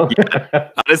cool. Yeah.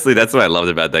 Honestly, that's what I loved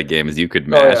about that game is you could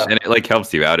mash and it like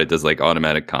helps you out. It does like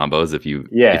automatic combos if you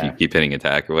keep hitting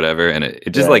attack or whatever, and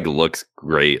it just like looks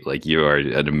great. Like you are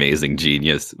an amazing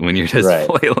genius when you're just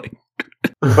flailing.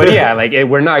 But yeah, like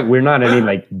we're not any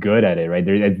like good at it, right?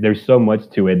 There's so much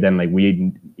to it than like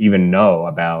we even know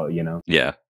about.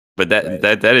 Yeah, but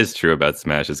that is true about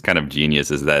Smash. It's kind of genius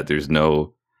is that there's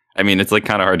no. I mean, it's like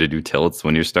kind of hard to do tilts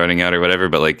when you're starting out or whatever,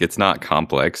 but like it's not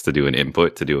complex to do an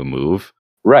input to do a move.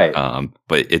 Right.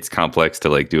 But it's complex to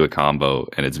like do a combo,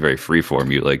 and it's very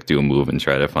freeform. You like do a move and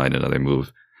try to find another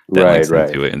move that links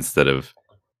into it instead of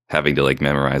having to like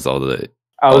memorize all the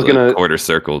quarter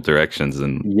circle directions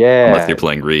and unless you're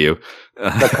playing Ryu.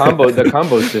 the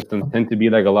combo systems tend to be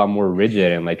like a lot more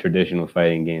rigid in like traditional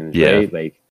fighting games, right?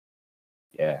 Like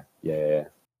yeah.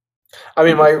 I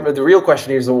mean, the real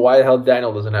question is why the hell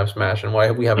Daniel doesn't have Smash and why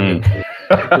we haven't been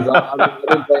because I've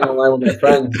been playing online with my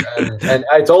friends and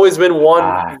it's always been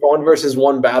one versus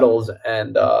one battles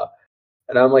and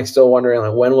I'm like still wondering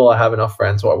like when will I have enough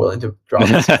friends who are willing to drop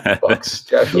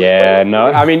 $60? Yeah, no,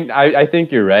 I mean I think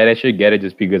you're right. I should get it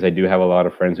just because I do have a lot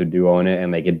of friends who do own it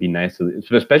and like it'd be nice to,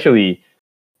 especially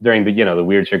during the the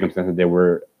weird circumstances that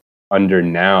we're under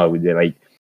now. Like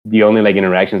the only like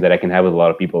interactions that I can have with a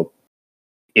lot of people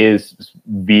is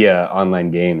via online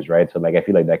games, right? So like I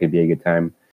feel like that could be a good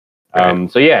time.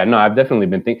 So yeah, no, I've definitely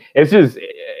been thinking. It's just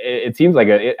it seems like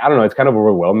I don't know. It's kind of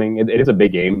overwhelming. It is a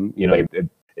big game,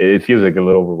 It feels like a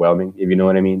little overwhelming, if you know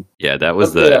what I mean. Yeah, that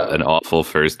was an awful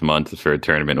first month for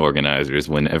tournament organizers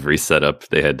when every setup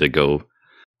they had to go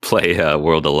play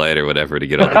World of Light or whatever to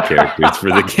get all the characters for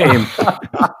the game.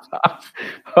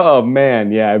 Oh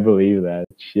man, yeah, I believe that.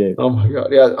 Shit. Oh my god,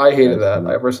 yeah, I hated that.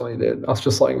 I personally did. I was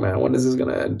just like, man, when is this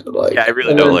gonna end? Like, yeah, I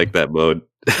really don't like that mode.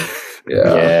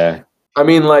 Yeah. I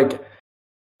mean, like,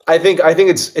 I think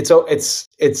it's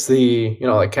the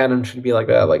like canon should be like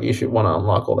that. Like, you should want to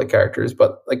unlock all the characters,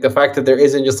 but like the fact that there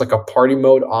isn't just like a party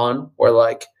mode on where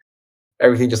like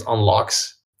everything just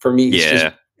unlocks for me.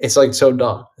 It's like so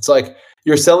dumb. It's like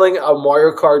you're selling a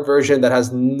Mario Kart version that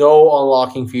has no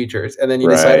unlocking features, and then you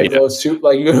decide to go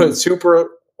super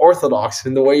orthodox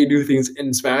in the way you do things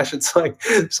in Smash. It's like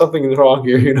something's wrong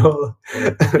here,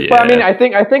 But I mean, I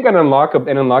think an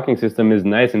unlocking system is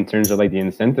nice in terms of like the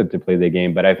incentive to play the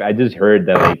game. But I just heard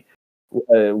that like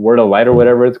World of Light or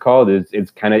whatever it's called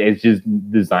it's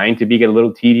just designed to get a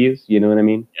little tedious. You know what I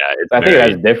mean? Yeah, I think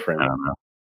that's different. I don't know.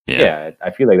 Yeah, I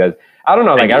feel like that's. I don't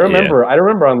know. Like I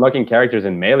remember unlocking characters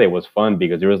in Melee was fun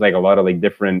because there was like a lot of like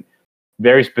different,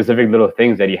 very specific little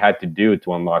things that you had to do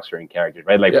to unlock certain characters,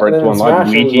 right? Like to unlock Smash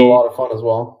Luigi, was a lot of fun as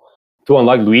well. To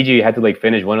unlock Luigi, you had to like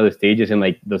finish one of the stages in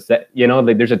like the set.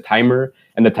 Like there's a timer,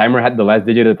 and the timer had the last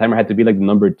digit of the timer had to be like the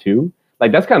number 2.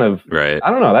 Like that's kind of right. I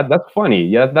don't know. That's funny.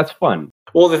 Yeah, that's fun.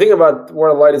 Well, the thing about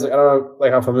World of Light is like, I don't know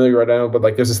like how familiar right now, but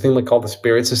like there's this thing like called the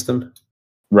Spirit System,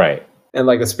 right? And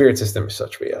like the Spirit System is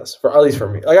such BS, at least for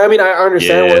me. Like I mean, I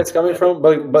understand where it's coming from,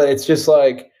 but it's just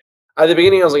like at the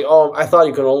beginning I was like, oh, I thought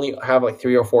you could only have like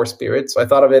 3 or 4 spirits. So I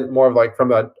thought of it more of like from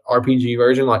the RPG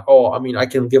version, like, oh, I mean, I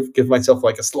can give myself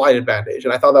like a slight advantage,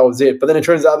 and I thought that was it. But then it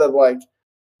turns out that like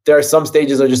there are some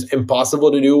stages that are just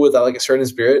impossible to do without like a certain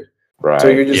spirit. Right. So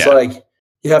you're just like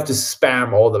you have to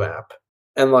spam all the map,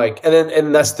 and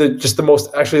that's the most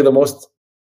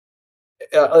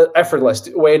effortless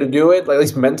way to do it, like, at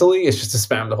least mentally, is just to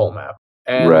spam the whole map.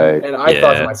 And I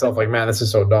thought to myself, like, man, this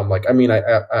is so dumb. Like, I mean, I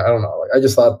don't know. Like, I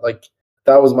just thought, like,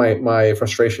 that was my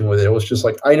frustration with it. It was just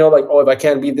like, I know, like, oh, if I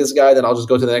can't beat this guy, then I'll just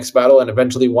go to the next battle, and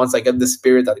eventually once I get the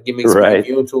spirit that makes me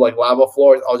immune to like lava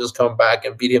floors, I'll just come back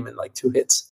and beat him in like 2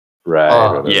 hits.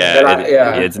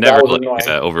 It's never like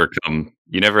overcome.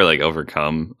 You never like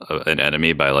overcome an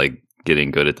enemy by like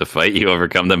getting good at the fight. You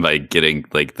overcome them by getting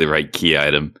like the right key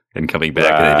item and coming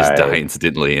back, and they just die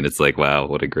instantly. And it's like, wow,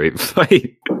 what a great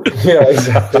fight. Yeah,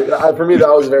 exactly. For me, that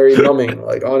was very numbing,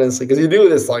 like, honestly, because you do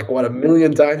this like what,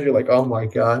 1,000,000 times. You're like, oh my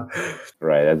god.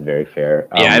 Right, that's very fair.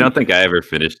 Yeah, I don't think I ever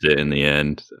finished it in the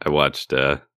end. I watched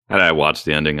the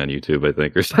ending on YouTube, I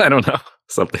think, or I don't know,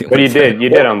 something. But you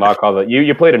did unlock all the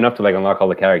you played enough to like unlock all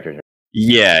the characters. Right?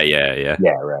 Yeah. Yeah,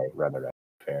 right.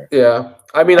 Fair. Yeah,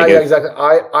 I mean, exactly.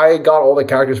 I got all the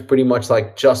characters pretty much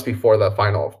like just before the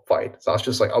final fight, so I was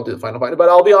just like, I'll do the final fight. But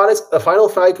I'll be honest, the final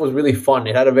fight was really fun.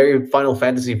 It had a very Final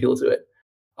Fantasy feel to it,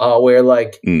 where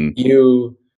like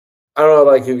you, I don't know,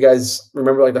 like if you guys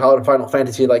remember like the Final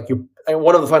Fantasy, like and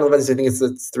one of the Final Fantasy, I think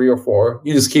it's 3 or 4.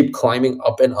 You just keep climbing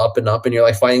up and up and up, and you're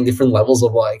like fighting different levels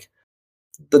of like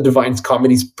the Divine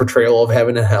Comedy's portrayal of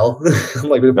heaven and hell,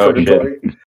 like with purgatory.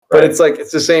 Right. But it's like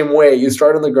it's the same way. You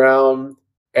start on the ground.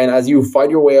 And as you fight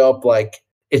your way up, like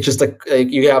it's just like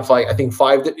you have like I think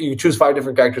 5. You choose 5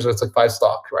 different characters, so it's like 5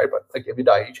 stocks, right? But like if you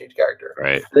die, you change character.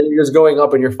 Right. Then you're just going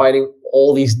up and you're fighting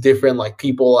all these different like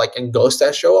people, like and ghosts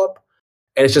that show up,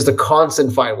 and it's just a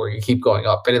constant fight where you keep going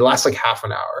up, and it lasts like half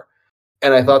an hour.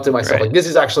 And I thought to myself, like, this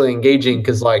is actually engaging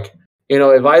because like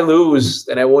if I lose,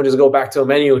 then I won't just go back to a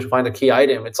menu to find a key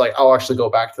item. It's like I'll actually go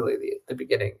back to the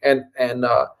beginning and I don't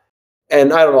know.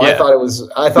 Yeah. I thought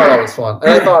that was fun,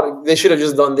 and I thought they should have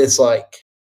just done this like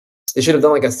they should have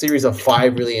done like a series of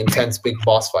 5 really intense big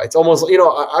boss fights. Almost,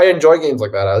 I enjoy games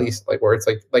like that, at least like where it's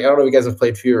like I don't know if you guys have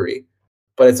played Fury,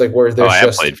 but it's like where there's I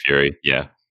have played Fury. Yeah,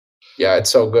 it's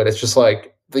so good. It's just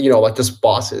like like just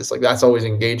bosses. Like that's always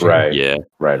engaging. Right. Yeah.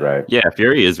 Right. Yeah,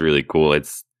 Fury is really cool.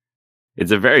 It's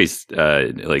a very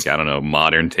like I don't know,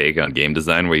 modern take on game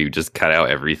design where you just cut out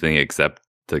everything except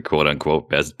the quote unquote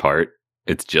best part.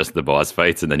 It's just the boss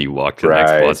fights, and then you walk to the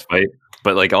next boss fight.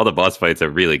 But like all the boss fights are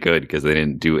really good because they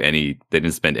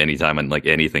didn't spend any time on like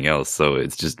anything else. So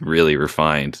it's just really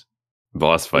refined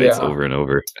boss fights over and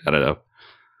over. I don't know.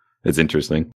 It's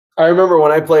interesting. I remember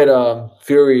when I played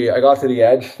Fury, I got to the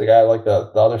edge. The guy like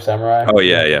the other samurai. Oh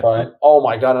yeah. Oh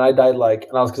my god! And I died like,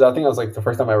 and I was because I think it was like the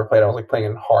first time I ever played. I was like playing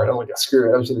it hard. I was like, screw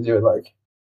it. I'm just gonna do it like.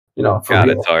 For God,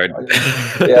 real. it's hard.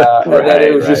 Yeah, and then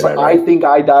it was just like I think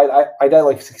I died. I died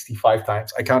like 65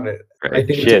 times. I counted it. Right. I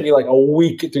think it took me like a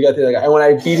week to get to that guy. And when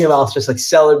I beat him, I was just like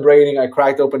celebrating. I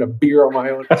cracked open a beer on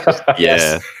my own. Just,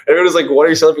 yes. And it was like, "What are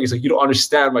you celebrating?" He's like, "You don't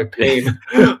understand my pain,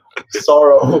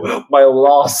 sorrow, my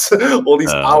loss, all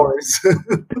these hours."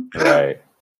 Right.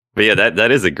 But yeah,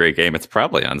 that is a great game. It's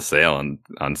probably on sale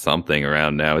on something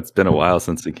around now. It's been a while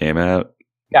since it came out.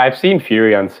 Yeah, I've seen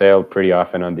Fury on sale pretty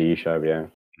often on the eShop. Yeah.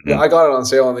 Yeah, I got it on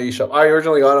sale on the eShop. I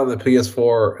originally got it on the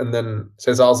PS4, and then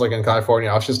since I was like in California,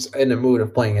 I was just in the mood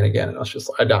of playing it again, and I was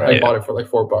just I bought it for like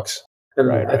 $4,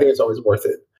 and I think it's always worth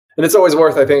it. And it's always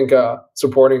worth, I think,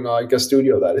 supporting like a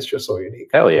studio that is just so unique.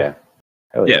 Hell yeah.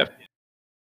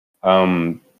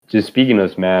 Just speaking of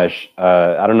Smash,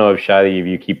 I don't know if Shady, if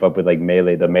you keep up with like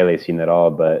the Melee scene at all,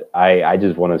 but I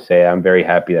just want to say I'm very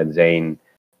happy that Zane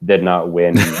did not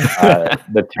win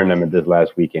the tournament this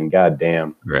last weekend. God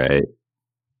damn. Right.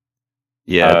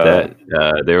 Yeah,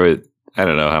 there were, I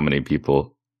don't know how many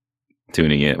people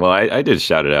tuning in. Well, I did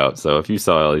shout it out. So if you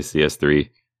saw LECS3,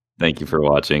 thank you for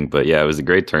watching. But yeah, it was a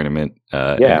great tournament.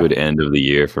 A good end of the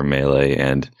year for Melee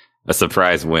and a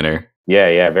surprise winner.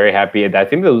 Yeah, very happy. I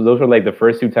think those were like the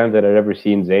first 2 times that I'd ever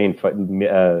seen Zane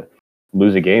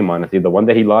lose a game, honestly. The one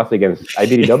that he lost against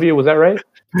IBDW, was that right?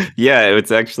 Yeah,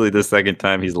 it's actually the second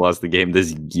time he's lost the game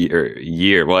this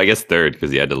year. Well, I guess third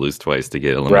because he had to lose twice to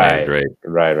get eliminated,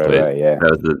 right? Right, yeah.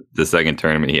 That was the second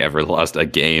tournament he ever lost a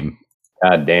game.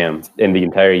 God damn. In the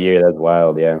entire year, that's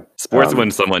wild, yeah. Sports when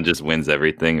someone just wins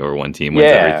everything or one team wins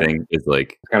everything, it's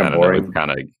like, kind of boring. It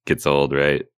kind of gets old,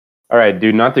 right? All right,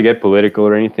 dude, not to get political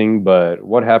or anything, but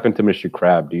what happened to Mr.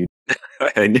 Krap, dude?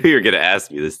 I knew you were going to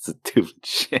ask me this stupid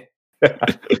shit.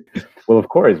 Well, of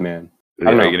course, man.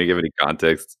 Are you going to give any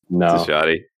context to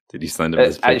Shady? Did you send him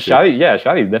this picture? Shady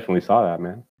definitely saw that,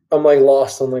 man. I'm like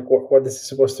lost. I'm like, what is this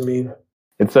supposed to mean?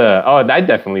 It's I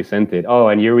definitely sent it. Oh,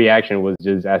 and your reaction was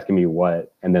just asking me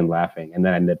what, and then laughing, and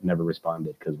then I never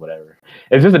responded because whatever.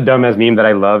 It's just a dumbass meme that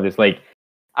I love. It's like,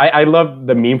 I love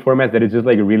the meme format that is just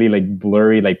like really like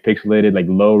blurry, like pixelated, like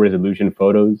low resolution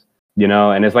photos,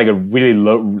 and it's like a really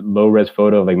low res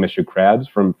photo of like Mr. Krabs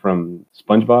from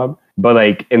SpongeBob. But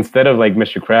like instead of like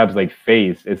Mr. Krabs' like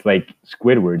face, it's like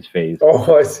Squidward's face.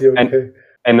 Oh, I see. Okay.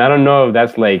 And I don't know if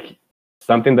that's like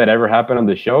something that ever happened on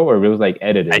the show or if it was like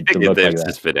edited. I think to look they've like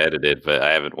just been edited, but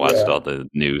I haven't watched all the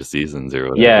new seasons or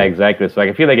whatever. Yeah, exactly. So like,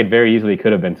 I feel like it very easily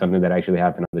could have been something that actually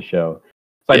happened on the show.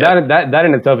 So like that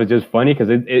in itself is just funny because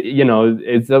it you know,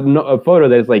 it's a photo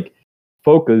that's like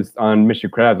focused on Mr.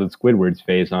 Krabs with Squidward's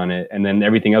face on it, and then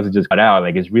everything else is just cut out.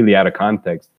 Like, it's really out of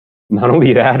context. Not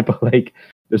only that, but like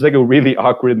there's like a really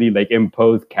awkwardly like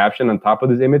imposed caption on top of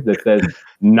this image that says,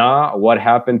 "Nah, what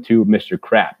happened to Mr.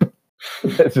 Krap?"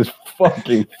 That's just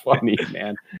fucking funny,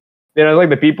 man. You know, like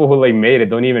the people who like made it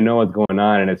don't even know what's going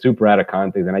on, and it's super out of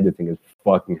context, and I just think it's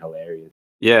fucking hilarious.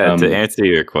 Yeah, to answer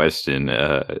your question,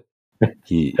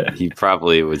 he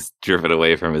probably was driven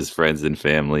away from his friends and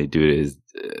family due to his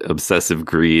obsessive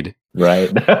greed.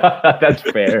 Right, that's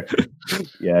fair.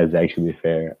 Yeah, it's actually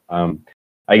fair.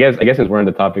 I guess since we're on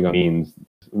the topic of memes,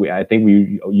 I think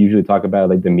we usually talk about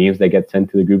like the memes that get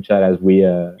sent to the group chat as we.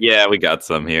 Yeah, we got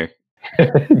some here.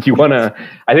 Do you want to?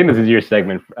 I think this is your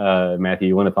segment, Matthew.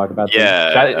 You want to talk about?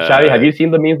 Yeah, Shady, have you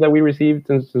seen the memes that we received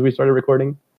since we started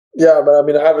recording? Yeah, but I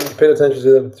mean, I haven't paid attention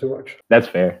to them too much. That's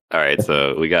fair. All right,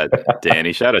 so we got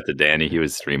Danny. Shout out to Danny. He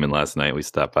was streaming last night. We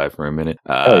stopped by for a minute.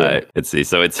 Let's see.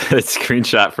 So it's a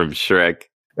screenshot from Shrek.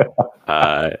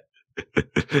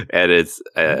 And it's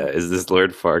is this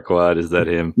Lord Farquaad? Is that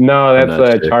him? No,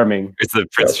 that's Charming. It's the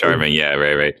Prince Charming. Yeah,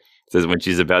 right. It says when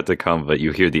she's about to come, but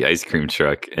you hear the ice cream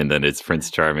truck, and then it's Prince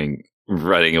Charming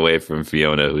running away from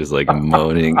Fiona, who's like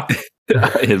moaning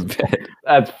in bed.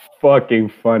 That's fucking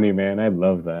funny, man. I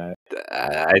love that.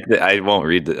 I won't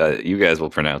read you guys will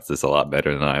pronounce this a lot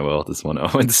better than I will. This one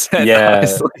Owen sent. Yeah.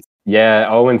 Honestly. Yeah,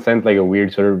 Owen sent like a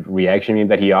weird sort of reaction meme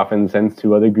that he often sends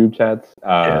to other group chats.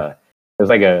 It's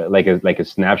like a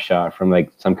snapshot from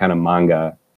like some kind of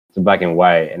manga. It's black and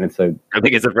white, and I think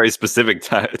it's a very specific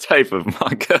type of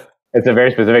manga. It's a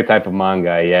very specific type of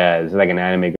manga. Yeah, it's like an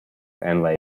anime, and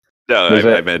like. No,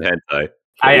 I meant hentai.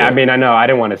 I mean, I know I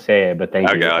didn't want to say it, but thank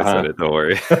you. Okay, I said it. Don't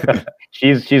worry.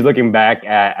 she's looking back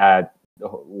at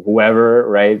whoever,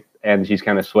 right, and she's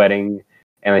kind of sweating,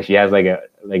 and like she has like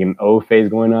an O face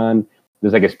going on.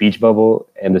 There's like a speech bubble,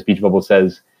 and the speech bubble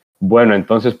says, "Bueno,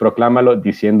 entonces proclámalo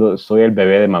diciendo soy el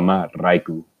bebé de mamá,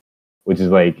 Raiku," which is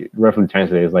like roughly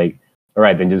translated is like, all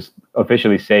right, then just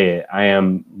officially say it. I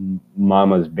am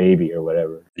mama's baby or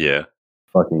whatever. Yeah.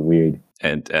 Fucking weird.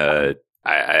 And I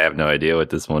have no idea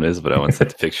what this one is, but I once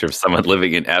sent a picture of someone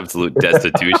living in absolute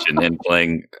destitution and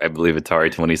playing, I believe,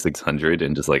 Atari 2600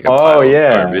 and just like a pile of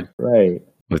garbage. Right.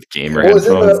 With gamer headphones.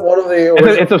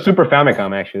 It's a Super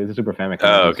Famicom, actually. It's a Super Famicom.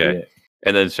 Oh, okay.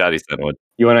 And then Shady sent one.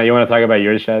 You wanna talk about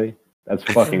yours, Shady? That's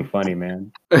fucking funny,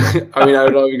 man. I mean, I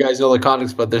don't know if you guys know the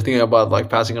context, but they're thinking about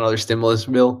like passing another stimulus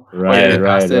bill. Right.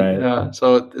 Yeah,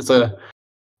 so it's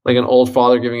like an old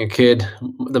father giving a kid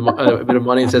a bit of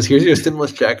money and says, "Here's your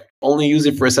stimulus check. Only use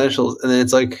it for essentials." And then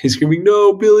it's like he's screaming,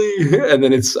 "No, Billy!" And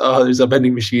then it's there's a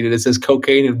vending machine and it says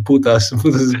cocaine and putas.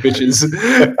 Putas is bitches.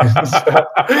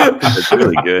 It's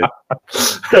really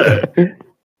good.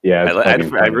 Yeah, I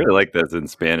really like that in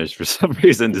Spanish for some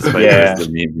reason, despite the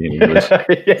meme being English.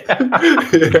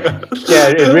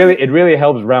 It really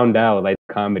helps round out like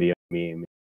comedy of meme.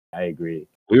 I agree.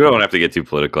 We don't have to get too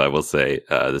political. I will say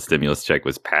the stimulus check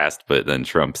was passed, but then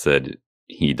Trump said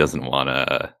he doesn't want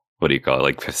to, what do you call it,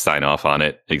 like sign off on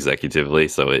it executively.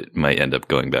 So it might end up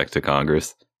going back to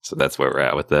Congress. So that's where we're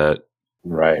at with that.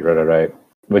 Right.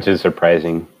 Which is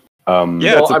surprising.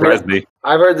 It surprised me.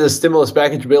 I've heard the stimulus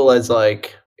package bill as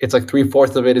like, it's like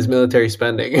 3/4 of it is military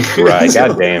spending. Right. So,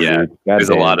 goddamn. Yeah. Dude. There's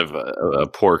a lot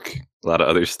of pork, a lot of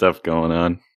other stuff going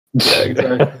on. Yeah,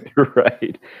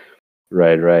 exactly.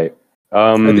 Right.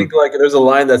 I think like there's a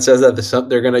line that says that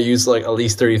they're going to use like at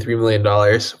least $33 million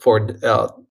for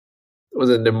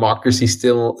democracy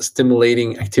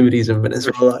stimulating activities in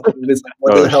Venezuela. It's like,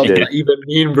 what the hell does that even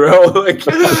mean, bro? Like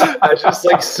that's just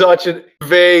like such a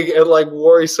vague and like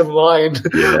worrisome line.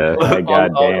 Yeah,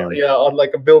 on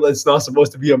like a bill that's not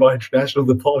supposed to be about international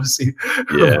diplomacy.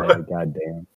 Yeah,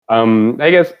 goddamn.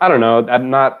 I guess I don't know. I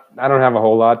don't have a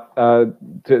whole lot to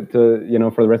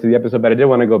for the rest of the episode, but I did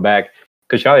want to go back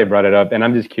because Charlie brought it up, and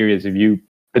I'm just curious if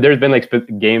there's been like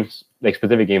specific games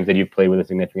that you've played with a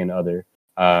significant other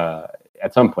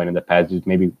at some point in the past. Just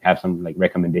maybe have some like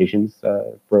recommendations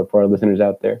for our listeners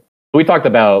out there. We talked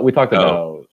about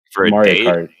for a Mario date?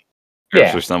 Kart.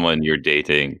 Yeah, for someone you're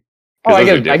dating. I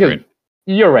guess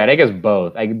you're right. I guess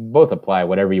both. Both apply.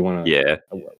 Whatever you want to. Yeah,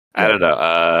 I don't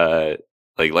know.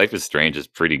 Like Life is Strange is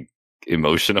pretty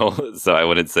emotional, so I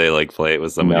wouldn't say like play it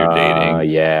with someone you're dating.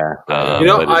 Yeah.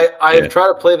 I've tried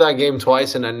to play that game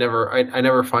twice and I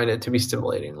never find it to be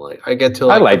stimulating. Like I get to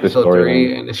like episode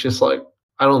 3 and it's just like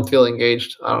I don't feel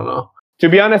engaged. I don't know. To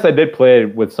be honest, I did play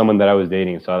it with someone that I was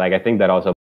dating, so like I think that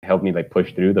also helped me like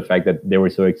push through the fact that they were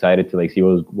so excited to like see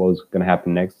what was gonna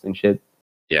happen next and shit.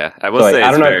 Yeah, I will say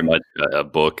it's very much a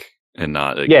book and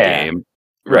not a game.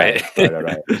 Right.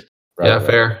 Right. Yeah,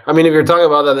 fair. I mean, if you're talking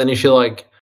about that, then you should like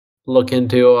look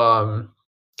into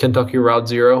Kentucky Route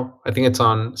Zero. I think it's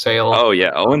on sale. Oh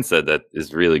yeah, Owen said that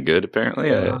is really good. Apparently,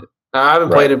 yeah. I haven't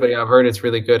played it, but yeah, I've heard it's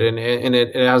really good, and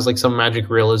it has like some magic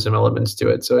realism elements to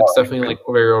it. So it's definitely like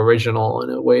very original in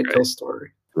a way it tells story.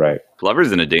 Right.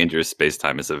 Lovers in a Dangerous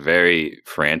Space-Time is a very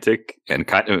frantic and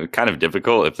kind of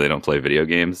difficult if they don't play video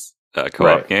games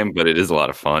co-op game, but it is a lot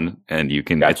of fun, and you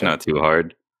can. It's not too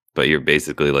hard. But you're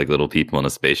basically like little people in a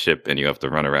spaceship, and you have to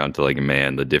run around to like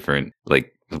man the different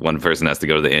like one person has to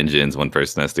go to the engines, one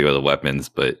person has to go to the weapons,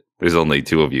 but there's only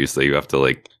two of you, so you have to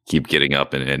like keep getting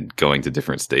up and going to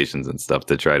different stations and stuff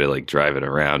to try to like drive it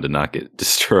around and not get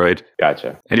destroyed.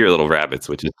 Gotcha. And your little rabbits,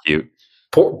 which is cute.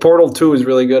 Portal 2 is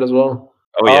really good as well.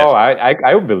 Oh yeah. Oh,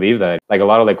 I would believe that. Like a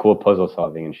lot of like cool puzzle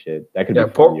solving and shit. That could be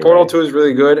fun, Portal 2 is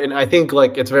really good, and I think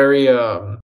like it's very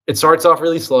it starts off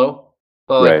really slow.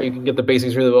 But like you can get the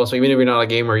basics really well. So even if you're not a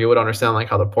gamer, you would understand like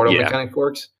how the portal mechanic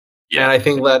works. Yeah. And I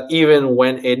think that even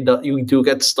when you do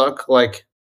get stuck, like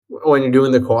when you're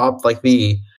doing the co-op, like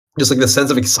the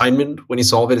sense of excitement when you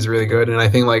solve it is really good. And I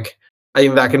think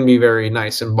that can be very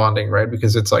nice and bonding, right?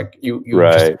 Because it's like you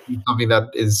just do something that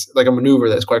is like a maneuver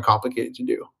that's quite complicated to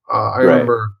do. I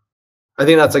remember. I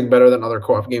think that's like better than other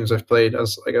co-op games I've played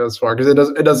as far because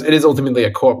it is ultimately a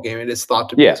co-op game. It is thought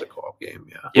to be as a co-op game.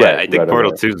 Yeah. I think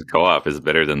Portal 2's co-op is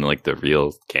better than like the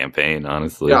real campaign.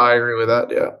 Honestly, yeah, I agree with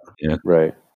that. Yeah,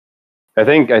 right. I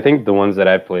think the ones that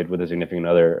I've played with a significant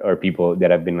other are people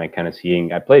that I've been like kind of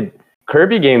seeing. I played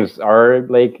Kirby games are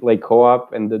like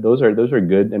co-op, and those are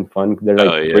good and fun. They're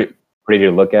like pretty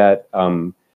to look at.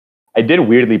 I did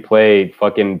weirdly play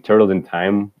fucking Turtles in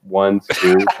Time once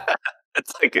too.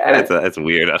 It's like that's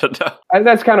weird. I don't know.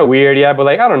 That's kind of weird, yeah. But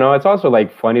like I don't know. It's also like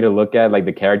funny to look at. Like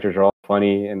the characters are all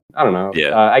funny, and I don't know.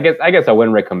 Yeah. I guess I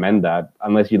wouldn't recommend that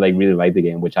unless you like really like the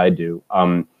game, which I do.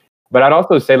 But I'd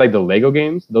also say like the Lego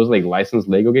games, those like licensed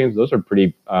Lego games, those are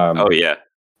pretty.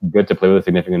 Good to play with a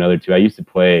significant other too. I used to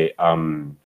play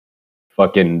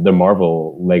fucking the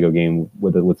Marvel Lego game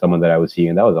with someone that I was seeing,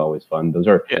 and that was always fun. Those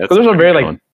are very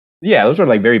like those are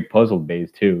like very puzzle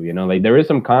based too. You know, like there is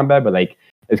some combat, but like.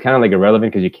 It's kind of like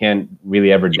irrelevant because you can't really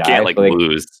ever die. You can't like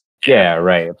lose. Yeah,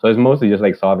 right. So it's mostly just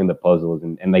like solving the puzzles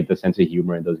and like the sense of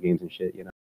humor in those games and shit, you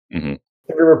know? Mm-hmm. Have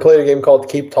you ever played a game called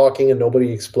Keep Talking and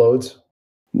Nobody Explodes?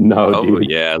 No, dude.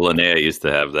 Yeah, Linnea used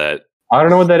to have that. I don't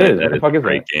know what that is. What the fuck is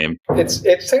great that? Game. It's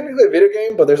technically a video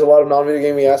game, but there's a lot of non-video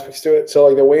gaming aspects to it. So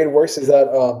like the way it works is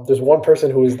that there's one person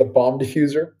who is the bomb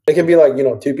diffuser. It can be like,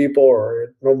 two people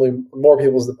or normally more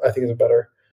people I think is better.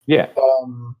 Yeah.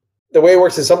 The way it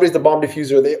works is somebody's the bomb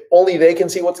diffuser. They can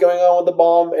see what's going on with the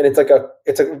bomb, and it's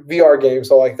a VR game.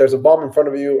 So like there's a bomb in front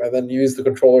of you, and then you use the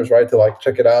controllers to like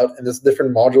check it out. And there's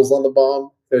different modules on the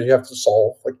bomb that you have to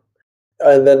solve.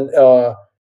 And then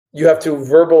you have to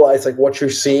verbalize like what you're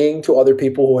seeing to other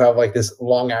people who have like this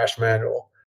long ass manual,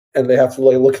 and they have to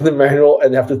like look in the manual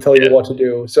and they have to tell you what to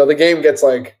do. So the game gets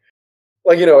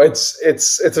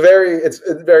it's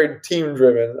very team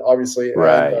driven, obviously.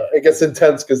 Right. And, it gets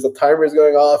intense because the timer is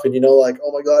going off, and like,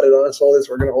 oh my god, I don't saw this.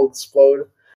 We're gonna all explode.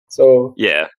 So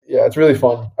yeah, it's really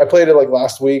fun. I played it like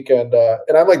last week, and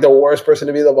I'm like the worst person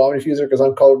to be the bomb diffuser because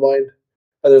I'm colorblind.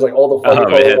 And there's like all the funny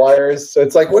colored wires. So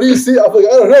it's like, what do you see? I'm like,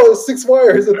 I don't know. There's 6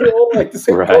 wires, and they're all like the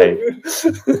same color,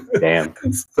 dude. Damn.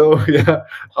 So yeah,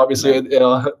 obviously,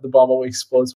 the bomb always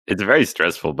explodes. It's very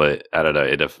stressful, but I don't know,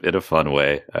 in a fun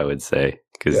way, I would say,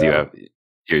 because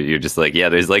you're just like,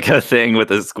 there's like a thing with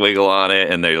a squiggle on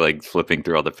it, and they're like flipping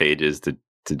through all the pages to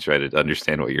try to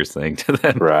understand what you're saying to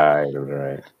them.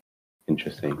 Right.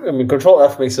 Interesting. I mean, Control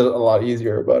F makes it a lot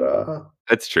easier, but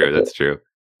that's true.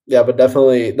 Yeah, but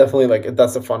definitely, like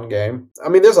that's a fun game. I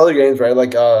mean, there's other games, right?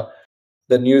 Like the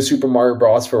new Super Mario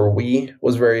Bros. For Wii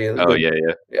was very. Oh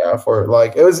yeah. For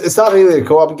like it's not really a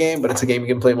co-op game, but it's a game you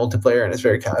can play multiplayer, and it's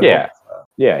very casual.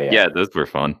 Yeah. Those were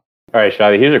fun. All right,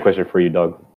 Shady, here's a question for you,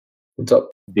 Doug. What's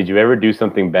up? Did you ever do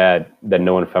something bad that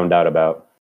no one found out about?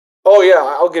 Oh yeah,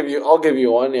 I'll give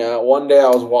you one. Yeah, one day I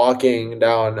was walking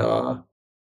down,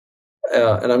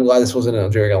 and I'm glad this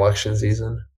wasn't during election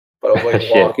season. But I was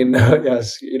like walking down.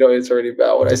 Yes, it's already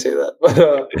bad when I say that.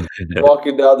 But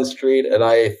walking down the street, and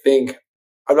I think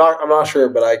I'm not sure,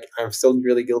 but I'm still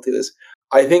really guilty of this.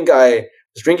 I think I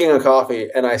was drinking a coffee,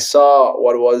 and I saw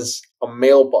what was a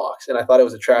mailbox, and I thought it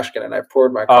was a trash can, and I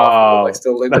poured my coffee with like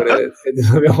still liquid in it into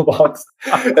the mailbox.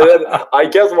 And then I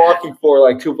kept walking for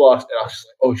like 2 blocks, and I was just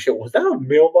like, "Oh shit, was that a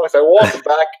mailbox?" I walked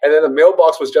back, and then the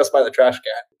mailbox was just by the trash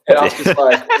can, and I was just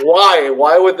like, "Why?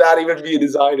 Why would that even be a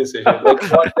design decision?" Like,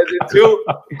 what? And then two,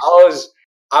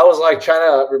 I was like trying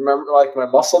to remember like my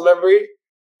muscle memory,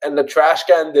 and the trash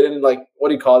can didn't like, what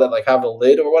do you call that? Like have a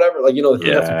lid or whatever, like the thing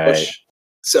you have to push.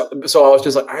 So I was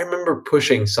just like, I remember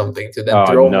pushing something to then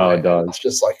throw my. It's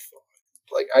just like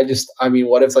I mean,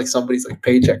 what if like somebody's like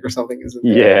paycheck or something isn't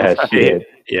there? Yeah, shit.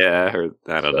 Yeah, or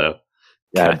I don't know.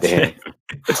 God damn.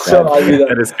 So I mean,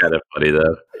 that is kind of funny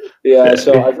though. Yeah,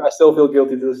 so I still feel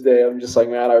guilty to this day. I'm just like,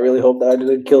 man, I really hope that I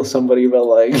didn't kill somebody, but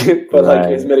like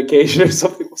his medication or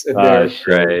something was in there.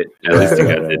 Right. At least you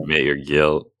got to admit your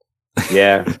guilt.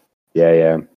 Yeah.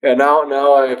 Yeah. Now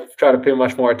I try to pay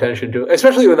much more attention to it,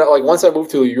 especially when like once I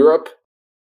moved to Europe,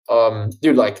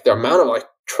 dude, like the amount of like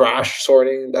trash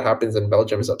sorting that happens in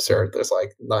Belgium is absurd. There's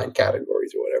like 9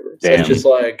 categories or whatever. So it's just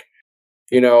like,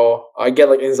 I get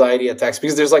like anxiety attacks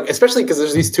because there's like, especially because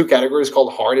there's these 2 categories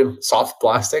called hard and soft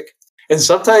plastic. And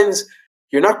sometimes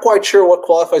you're not quite sure what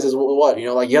qualifies as what,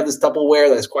 like you have this Tupperware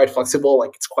that is quite flexible,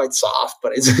 like it's quite soft,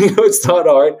 but it's, it's not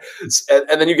hard.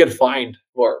 And then you get fined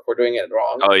for doing it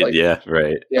wrong. Oh, like, yeah,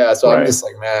 right. Yeah. So I'm just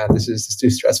like, man, this is too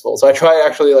stressful. So I try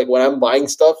actually like when I'm buying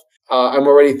stuff, I'm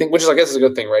already thinking, which is, I guess, is a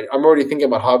good thing, right? I'm already thinking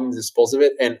about how I'm going to dispose of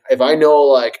it. And if I know,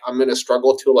 like, I'm going to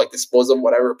struggle to, like, dispose of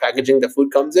whatever packaging the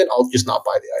food comes in, I'll just not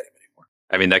buy the item anymore.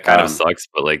 I mean, that kind of sucks,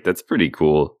 but, like, that's pretty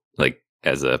cool, like,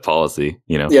 as a policy,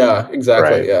 Yeah,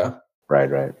 exactly, right. Yeah.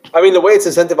 Right. I mean, the way it's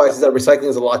incentivized is that recycling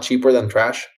is a lot cheaper than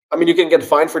trash. I mean, you can get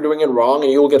fined for doing it wrong,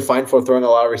 and you will get fined for throwing a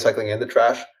lot of recycling in the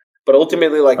trash. But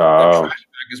ultimately, like, that trash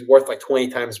bag is worth, like, 20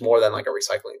 times more than, like, a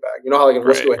recycling bag. You know how, like, in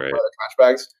Russia, we have trash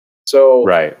bags? So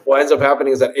what ends up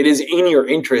happening is that it is in your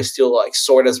interest to like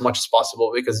sort as much as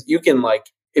possible because you can like,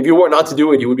 if you were not to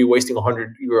do it, you would be wasting €100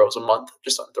 a month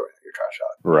just on throwing your trash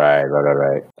out.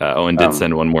 Right. Owen did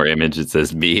send one more image. It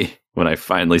says me when I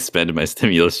finally spend my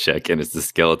stimulus check, and it's the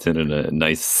skeleton in a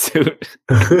nice suit.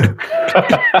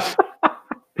 That's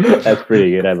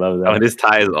pretty good. I love that. Oh, and his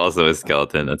tie is also a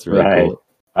skeleton. That's really cool.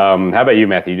 How about you,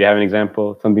 Matthew? Do you have an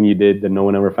example? Something you did that no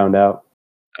one ever found out?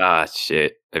 Ah,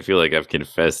 shit. I feel like I've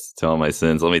confessed to all my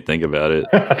sins. Let me think about it.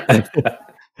 Go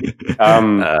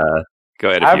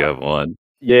ahead if you have one.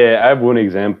 Yeah, I have one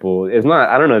example. It's not,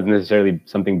 I don't know if it's necessarily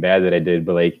something bad that I did,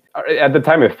 but like at the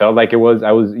time it felt like it was.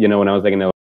 I was, when I was like in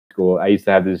elementary school, I used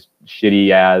to have this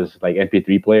shitty ass like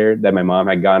MP3 player that my mom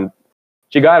had gotten.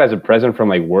 She got as a present from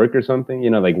like work or something,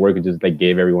 like work just like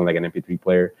gave everyone like an MP3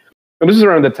 player. And this is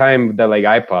around the time that like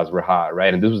iPods were hot,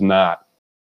 right? And this was not.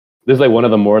 This is like one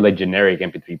of the more like generic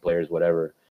MP3 players,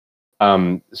 whatever.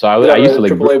 So I used to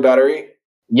like AAA battery.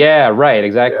 Yeah, right,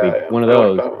 exactly. Yeah. One of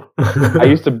those. I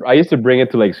used to bring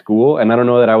it to like school, and I don't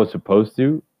know that I was supposed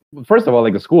to. First of all,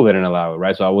 like the school didn't allow it,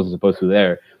 right? So I wasn't supposed to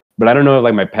there. But I don't know if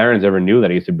like my parents ever knew that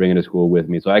I used to bring it to school with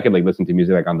me, so I could like listen to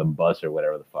music like on the bus or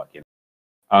whatever the fuck.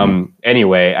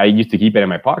 Anyway, I used to keep it in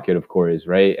my pocket, of course,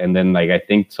 right? And then like I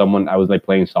think I was like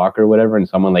playing soccer or whatever, and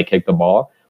someone like kicked the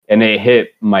ball. And it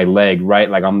hit my leg right,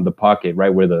 like on the pocket,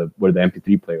 right where the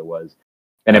MP3 player was,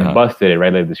 and it busted it,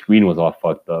 right, like the screen was all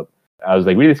fucked up. I was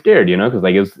like really scared, because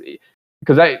like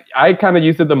because I kind of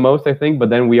used it the most, I think. But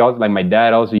then we also like my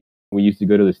dad also we used to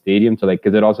go to the stadium to like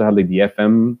because it also had like the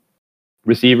FM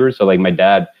receiver, so like my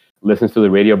dad listens to the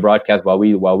radio broadcast while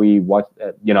we watch,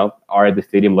 are at the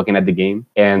stadium looking at the game.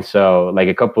 And so like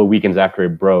a couple of weekends after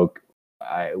it broke.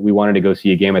 We wanted to go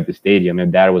see a game at the stadium,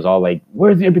 and Dad was all like,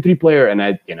 "Where's the MP3 player?" And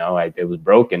it was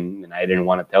broken, and I didn't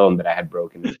want to tell him that I had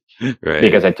broken it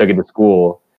because I took it to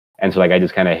school, and so like I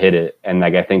just kind of hid it, and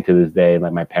like I think to this day,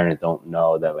 like my parents don't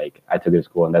know that like I took it to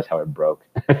school, and that's how it broke.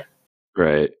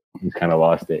 Right. Just kind of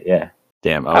lost it. Yeah.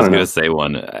 Damn, I was gonna say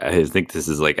one. I think this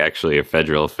is like actually a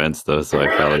federal offense, though, so I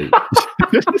probably.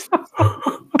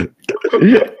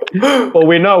 Well,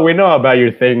 we know about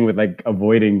your thing with like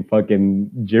avoiding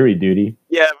fucking jury duty.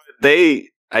 Yeah,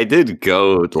 I did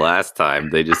go last time.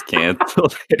 They just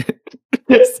canceled it.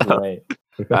 So, right.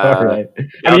 All right.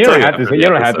 I mean, you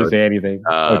don't have to say anything.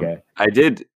 Okay. I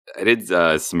did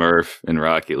Smurf in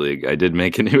Rocket League. I did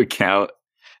make a new account,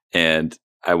 and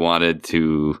I wanted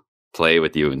to play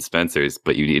with you in Spencer's,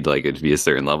 but you need like it to be a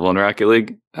certain level in Rocket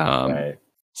League. Right.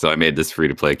 So I made this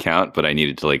free-to-play account, but I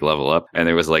needed to like level up. And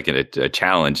there was like a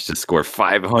challenge to score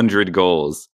 500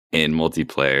 goals in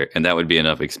multiplayer. And that would be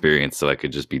enough experience so I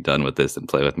could just be done with this and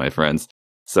play with my friends.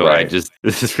 So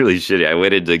this is really shitty. I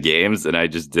waited to games and I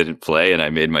just didn't play. And I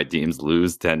made my teams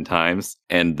lose 10 times.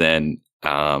 And then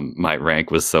my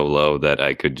rank was so low that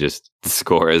I could just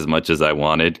score as much as I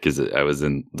wanted because I was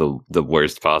in the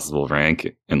worst possible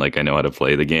rank, and like I know how to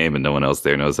play the game, and no one else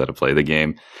there knows how to play the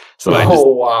game. So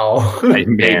I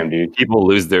made people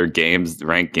lose their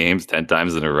ranked games 10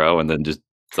 times in a row, and then just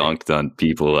dunked on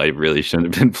people I really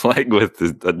shouldn't have been playing with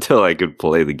until I could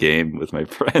play the game with my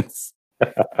friends,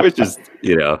 which is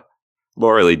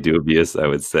morally dubious, I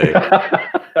would say.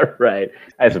 Right.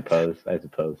 I suppose. I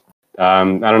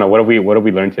don't know. What have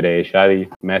we learned today, Shady,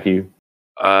 Matthew?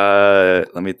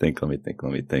 Let me think.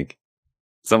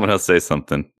 Someone else say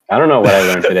something. I don't know what I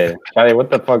learned today. Shady, what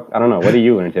the fuck? I don't know. What did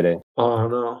you learn today? Oh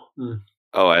no.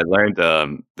 Oh, I learned I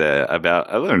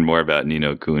learned more about Ni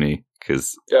no Kuni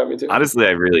because me too. Honestly,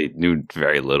 I really knew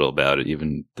very little about it,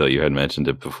 even though you had mentioned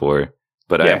it before.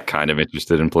 But I'm kind of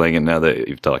interested in playing it now that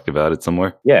you've talked about it some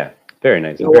more. Yeah. Very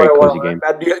nice. Very cozy game.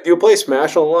 Do you play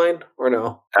Smash online or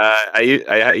no?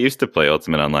 I used to play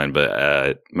Ultimate online,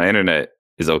 but my internet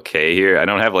is okay here. I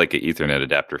don't have like an Ethernet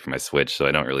adapter for my Switch, so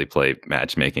I don't really play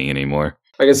matchmaking anymore.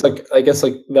 I guess that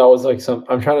was like some.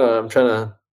 I'm trying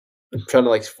to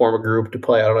like form a group to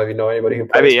play. I don't know if you know anybody who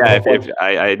plays. If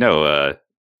I know,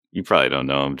 you probably don't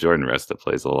know him. Jordan Resta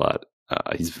plays a lot.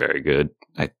 He's very good.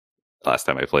 Last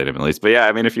time I played him at least. But yeah,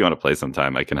 I mean, if you want to play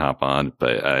sometime, I can hop on.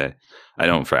 But I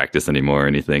don't practice anymore or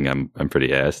anything. I'm pretty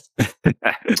assed.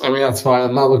 I mean, that's fine.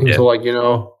 I'm not looking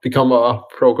to become a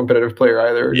pro competitive player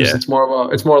either. Just, it's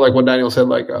more like what Daniel said,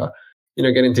 like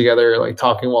getting together, like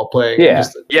talking while playing. Yeah.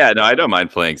 No, I don't mind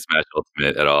playing Smash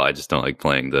Ultimate at all. I just don't like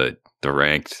playing the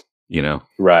ranked.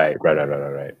 Right.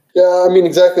 Yeah, I mean,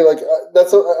 exactly. Like I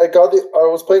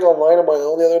was playing online on my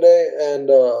own the other day, and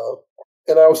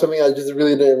that was something I just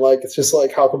really didn't like. It's just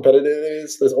like how competitive it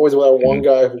is. There's always that one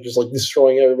guy who's just like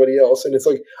destroying everybody else. And it's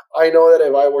like, I know that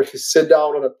if I were to sit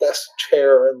down on a desk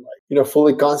chair and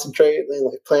fully concentrate and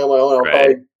like play on my own, I'll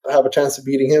probably have a chance of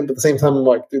beating him. But at the same time, I'm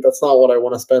like, dude, that's not what I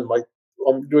want to spend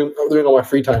I'm doing all my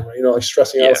free time, like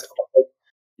stressing out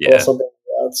about something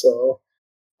like that. So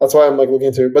that's why I'm like looking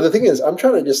into it. But the thing is, I'm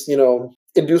trying to just,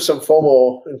 induce some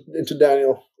FOMO into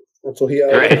Daniel. Until he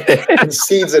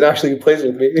concedes and actually plays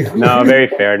with me. No, very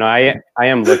fair. No, I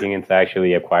am looking into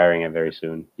actually acquiring it very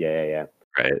soon. Yeah.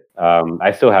 Right.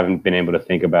 I still haven't been able to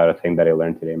think about a thing that I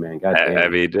learned today, man. God damn. I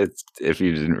mean, if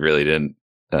you didn't learn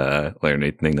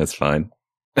anything, that's fine.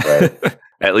 Right.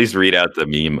 At least read out the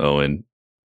meme, Owen.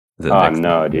 Dude.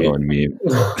 Owen meme.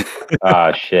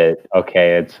 Oh shit.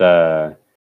 Okay, it's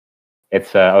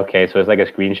okay. So it's like a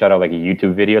screenshot of like a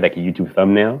YouTube video, like a YouTube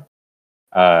thumbnail.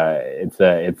 It's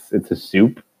a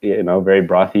soup, very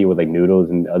brothy with like noodles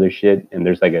and other shit, and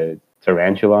there's like a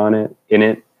tarantula in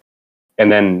it,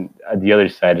 and then the other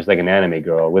side is like an anime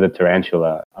girl with a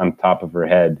tarantula on top of her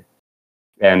head,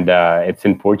 and it's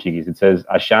in Portuguese. It says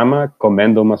 "Ashama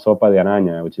comendo uma sopa de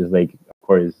araña," which is like, of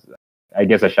course, I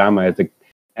guess Ashama is the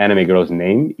anime girl's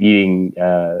name, eating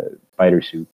spider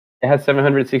soup. It has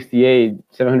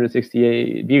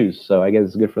 768 views, so I guess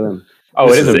it's good for them.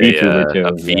 Oh, it is a VTuber too.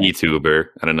 A VTuber.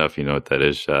 I don't know if you know what that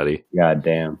is, Shady. God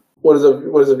damn. What is a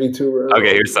VTuber?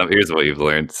 Okay, here's what you've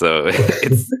learned. So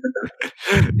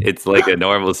it's like a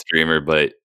normal streamer,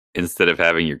 but instead of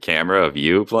having your camera of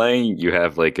you playing, you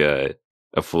have like a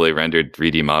fully rendered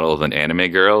 3D model of an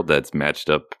anime girl that's matched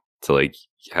up to like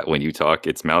when you talk,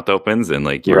 its mouth opens and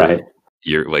like your eye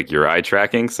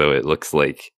tracking, so it looks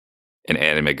like an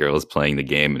anime girl is playing the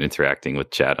game and interacting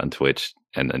with chat on Twitch,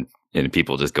 and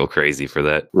people just go crazy for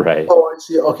that. Right. Oh, I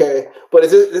see. Okay, but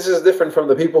this is different from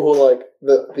the people who like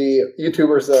the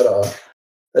YouTubers that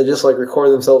just like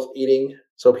record themselves eating.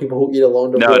 So people who eat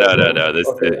alone. No. This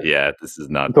is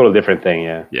not a total different thing.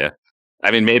 Yeah. Yeah.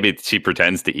 I mean, maybe she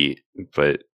pretends to eat,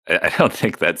 but I don't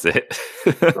think that's it.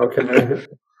 Okay.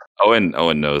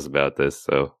 Owen knows about this,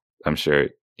 so I'm sure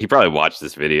he probably watched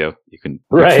this video. You can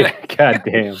God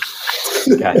damn.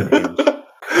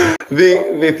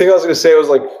 The thing I was going to say was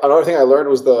like another thing I learned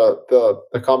was the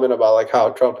comment about like how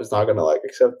Trump is not going to like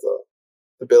accept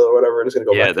the bill or whatever. It's going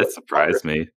to go. Yeah, that surprised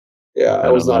me. Yeah, I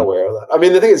was not aware of that. I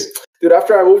mean, the thing is, dude,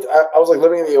 after I moved, I was like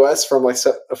living in the U.S. from like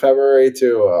February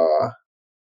to.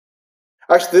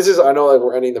 Actually, I know like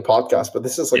we're ending the podcast, but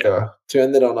this is like to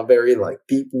end it on a very like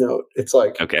deep note. It's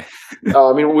like okay.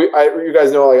 I mean, you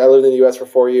guys know like I lived in the U.S. for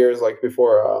 4 years, like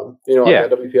before I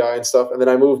had WPI and stuff, and then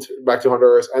I moved back to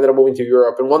Honduras. I ended up moving to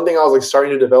Europe, and one thing I was like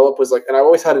starting to develop was like, and I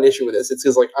always had an issue with this. It's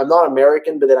because like I'm not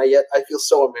American, but then I feel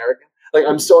so American. Like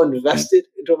I'm so invested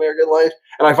into American life,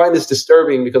 and I find this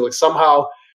disturbing because like somehow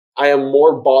I am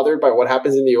more bothered by what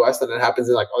happens in the U.S. than it happens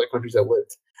in like other countries I've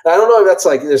lived. And I don't know if that's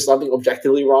like there's something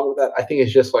objectively wrong with that. I think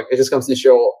it's just like it just comes to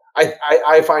show.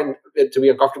 I find it to be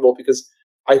uncomfortable because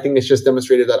I think it's just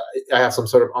demonstrated that I have some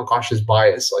sort of unconscious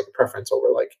bias, like preference over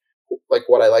like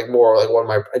what I like more, like what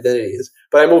my identity is.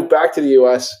 But I moved back to the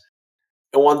US,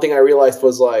 and one thing I realized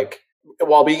was like,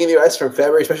 while being in the US from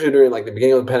February, especially during like the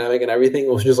beginning of the pandemic and everything,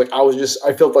 it was just like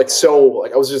I felt like so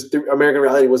like I was just American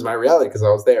reality was my reality because I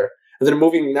was there. And then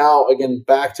moving now again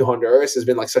back to Honduras has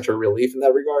been like such a relief in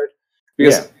that regard.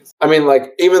 Because I mean,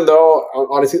 like even though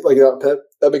honestly, like that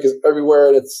pandemic is everywhere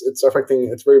and it's affecting,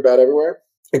 it's very bad everywhere.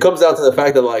 It comes down to the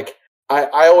fact that like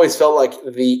I always felt like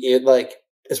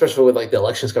especially with like the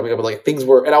elections coming up, but like things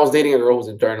were, and I was dating a girl who was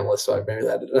a journalist, so maybe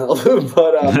that didn't help.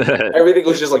 But everything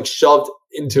was just like shoved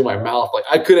into my mouth. Like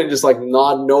I couldn't just like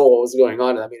not know what was going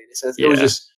on. If that made any sense. There was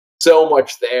just so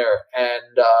much there,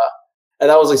 and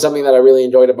that was like something that I really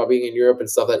enjoyed about being in Europe and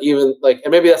stuff. That even like,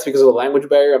 and maybe that's because of the language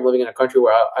barrier. I'm living in a country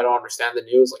where I don't understand the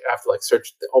news. Like I have to like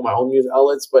search all my own news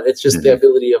outlets, but it's just the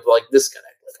ability of like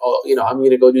disconnect. Like, oh, you know, I'm going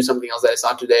to go do something else that it's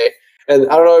not today. And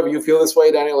I don't know if you feel this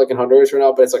way, Daniel, like in Honduras right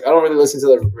now, but it's like I don't really listen to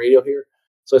the radio here.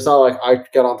 So it's not like I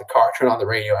get on the car, turn on the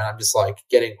radio, and I'm just like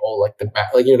getting all like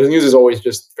like, you know, the news is always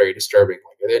just very disturbing.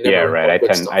 Like, yeah, right.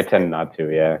 I tend not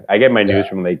to. Yeah, I get my news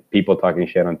from like people talking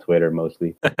shit on Twitter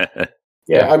mostly.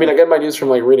 Yeah, I mean, I get my news from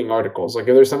like reading articles. Like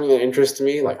if there's something that interests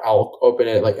me, like I'll open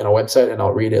it like in a website and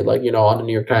I'll read it, like, you know, on the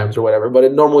New York Times or whatever. But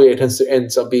it tends to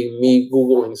ends up being me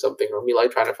Googling something or me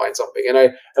like trying to find something. And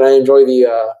I enjoy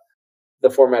the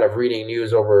format of reading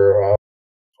news over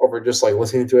just like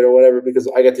listening to it or whatever, because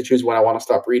I get to choose when I want to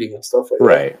stop reading and stuff like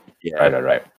that. Yeah,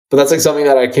 right. But that's like something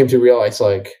that I came to realize,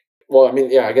 like, well, I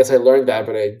mean, yeah, I guess I learned that,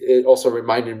 but it also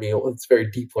reminded me it's very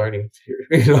deep learning here,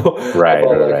 you know,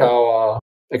 about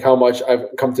how much I've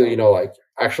come to, you know, like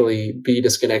actually be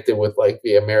disconnected with like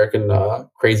the American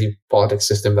crazy politics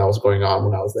system that was going on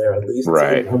when I was there, at least.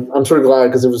 Right. I'm sort of glad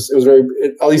because it was very,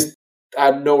 at least I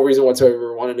had no reason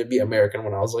whatsoever wanted to be American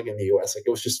when I was like in the US. Like it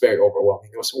was just very overwhelming.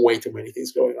 There was way too many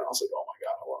things going on. I was like, oh my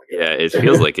God, I want to get it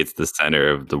feels like it's the center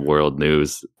of the world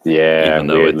news. Yeah. Even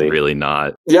though it's really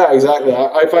not. Yeah, exactly.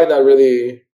 I find that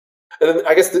really, and then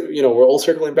I guess, you know, we're all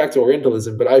circling back to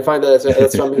Orientalism, but I find that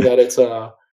it's something that it's,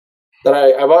 that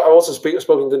I've also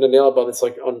spoken to Danielle about. It's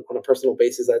like on a personal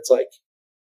basis. That's like,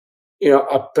 you know,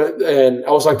 and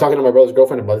I was like talking to my brother's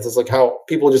girlfriend about this. It's like how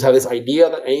people just have this idea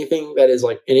that anything that is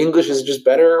like in English is just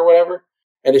better or whatever,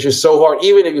 and it's just so hard.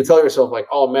 Even if you tell yourself like,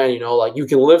 oh man, you know, like you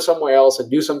can live somewhere else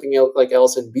and do something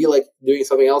else and be like doing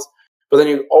something else, but then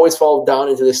you always fall down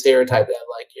into the stereotype that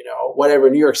like, you know, whatever,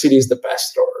 New York City is the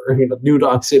best, or you know, New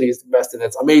York City is the best and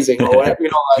that's amazing or whatever, you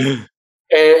know, like.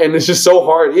 And it's just so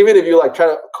hard. Even if you like try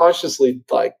to consciously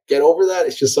like get over that,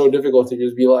 it's just so difficult to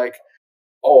just be like,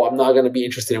 oh, I'm not going to be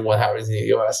interested in what happens in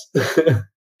the US.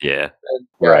 Yeah.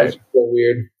 Right. It's so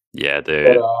weird. Yeah,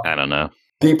 dude. But, I don't know.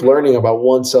 Deep learning about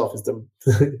oneself is the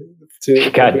to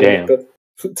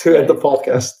end the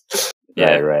podcast.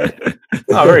 Yeah, right.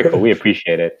 Oh, very cool. We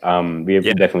appreciate it. We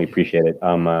definitely appreciate it.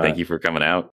 Thank you for coming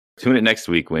out. Tune in next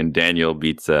week when Daniel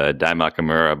beats Dai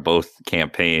Makamura, both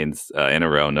campaigns in a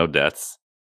row, no deaths.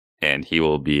 And he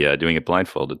will be doing it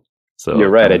blindfolded. So you're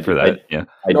right. I do have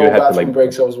to like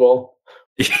breaks as well.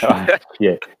 Yeah.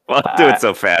 Well, I'll do it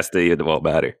so fast that it won't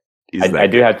matter. I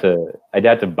do have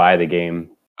to buy the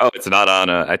game. Oh, it's not on.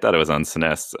 I thought it was on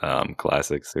SNES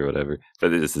Classics or whatever.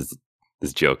 But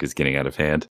this joke is getting out of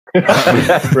hand.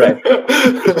 That's right.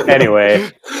 Anyway.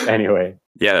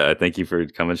 Yeah, thank you for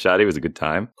coming, Shady. It was a good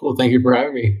time. Cool. Thank you for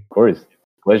having me. Of course,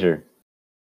 pleasure.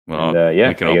 Well, and,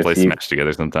 we can all play Smash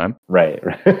together sometime. Right.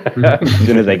 As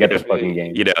soon as I get this fucking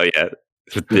game. You know,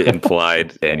 the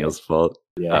implied Daniel's fault.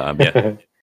 Yeah.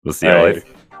 We'll see y'all later.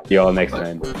 See y'all next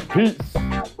time. Peace.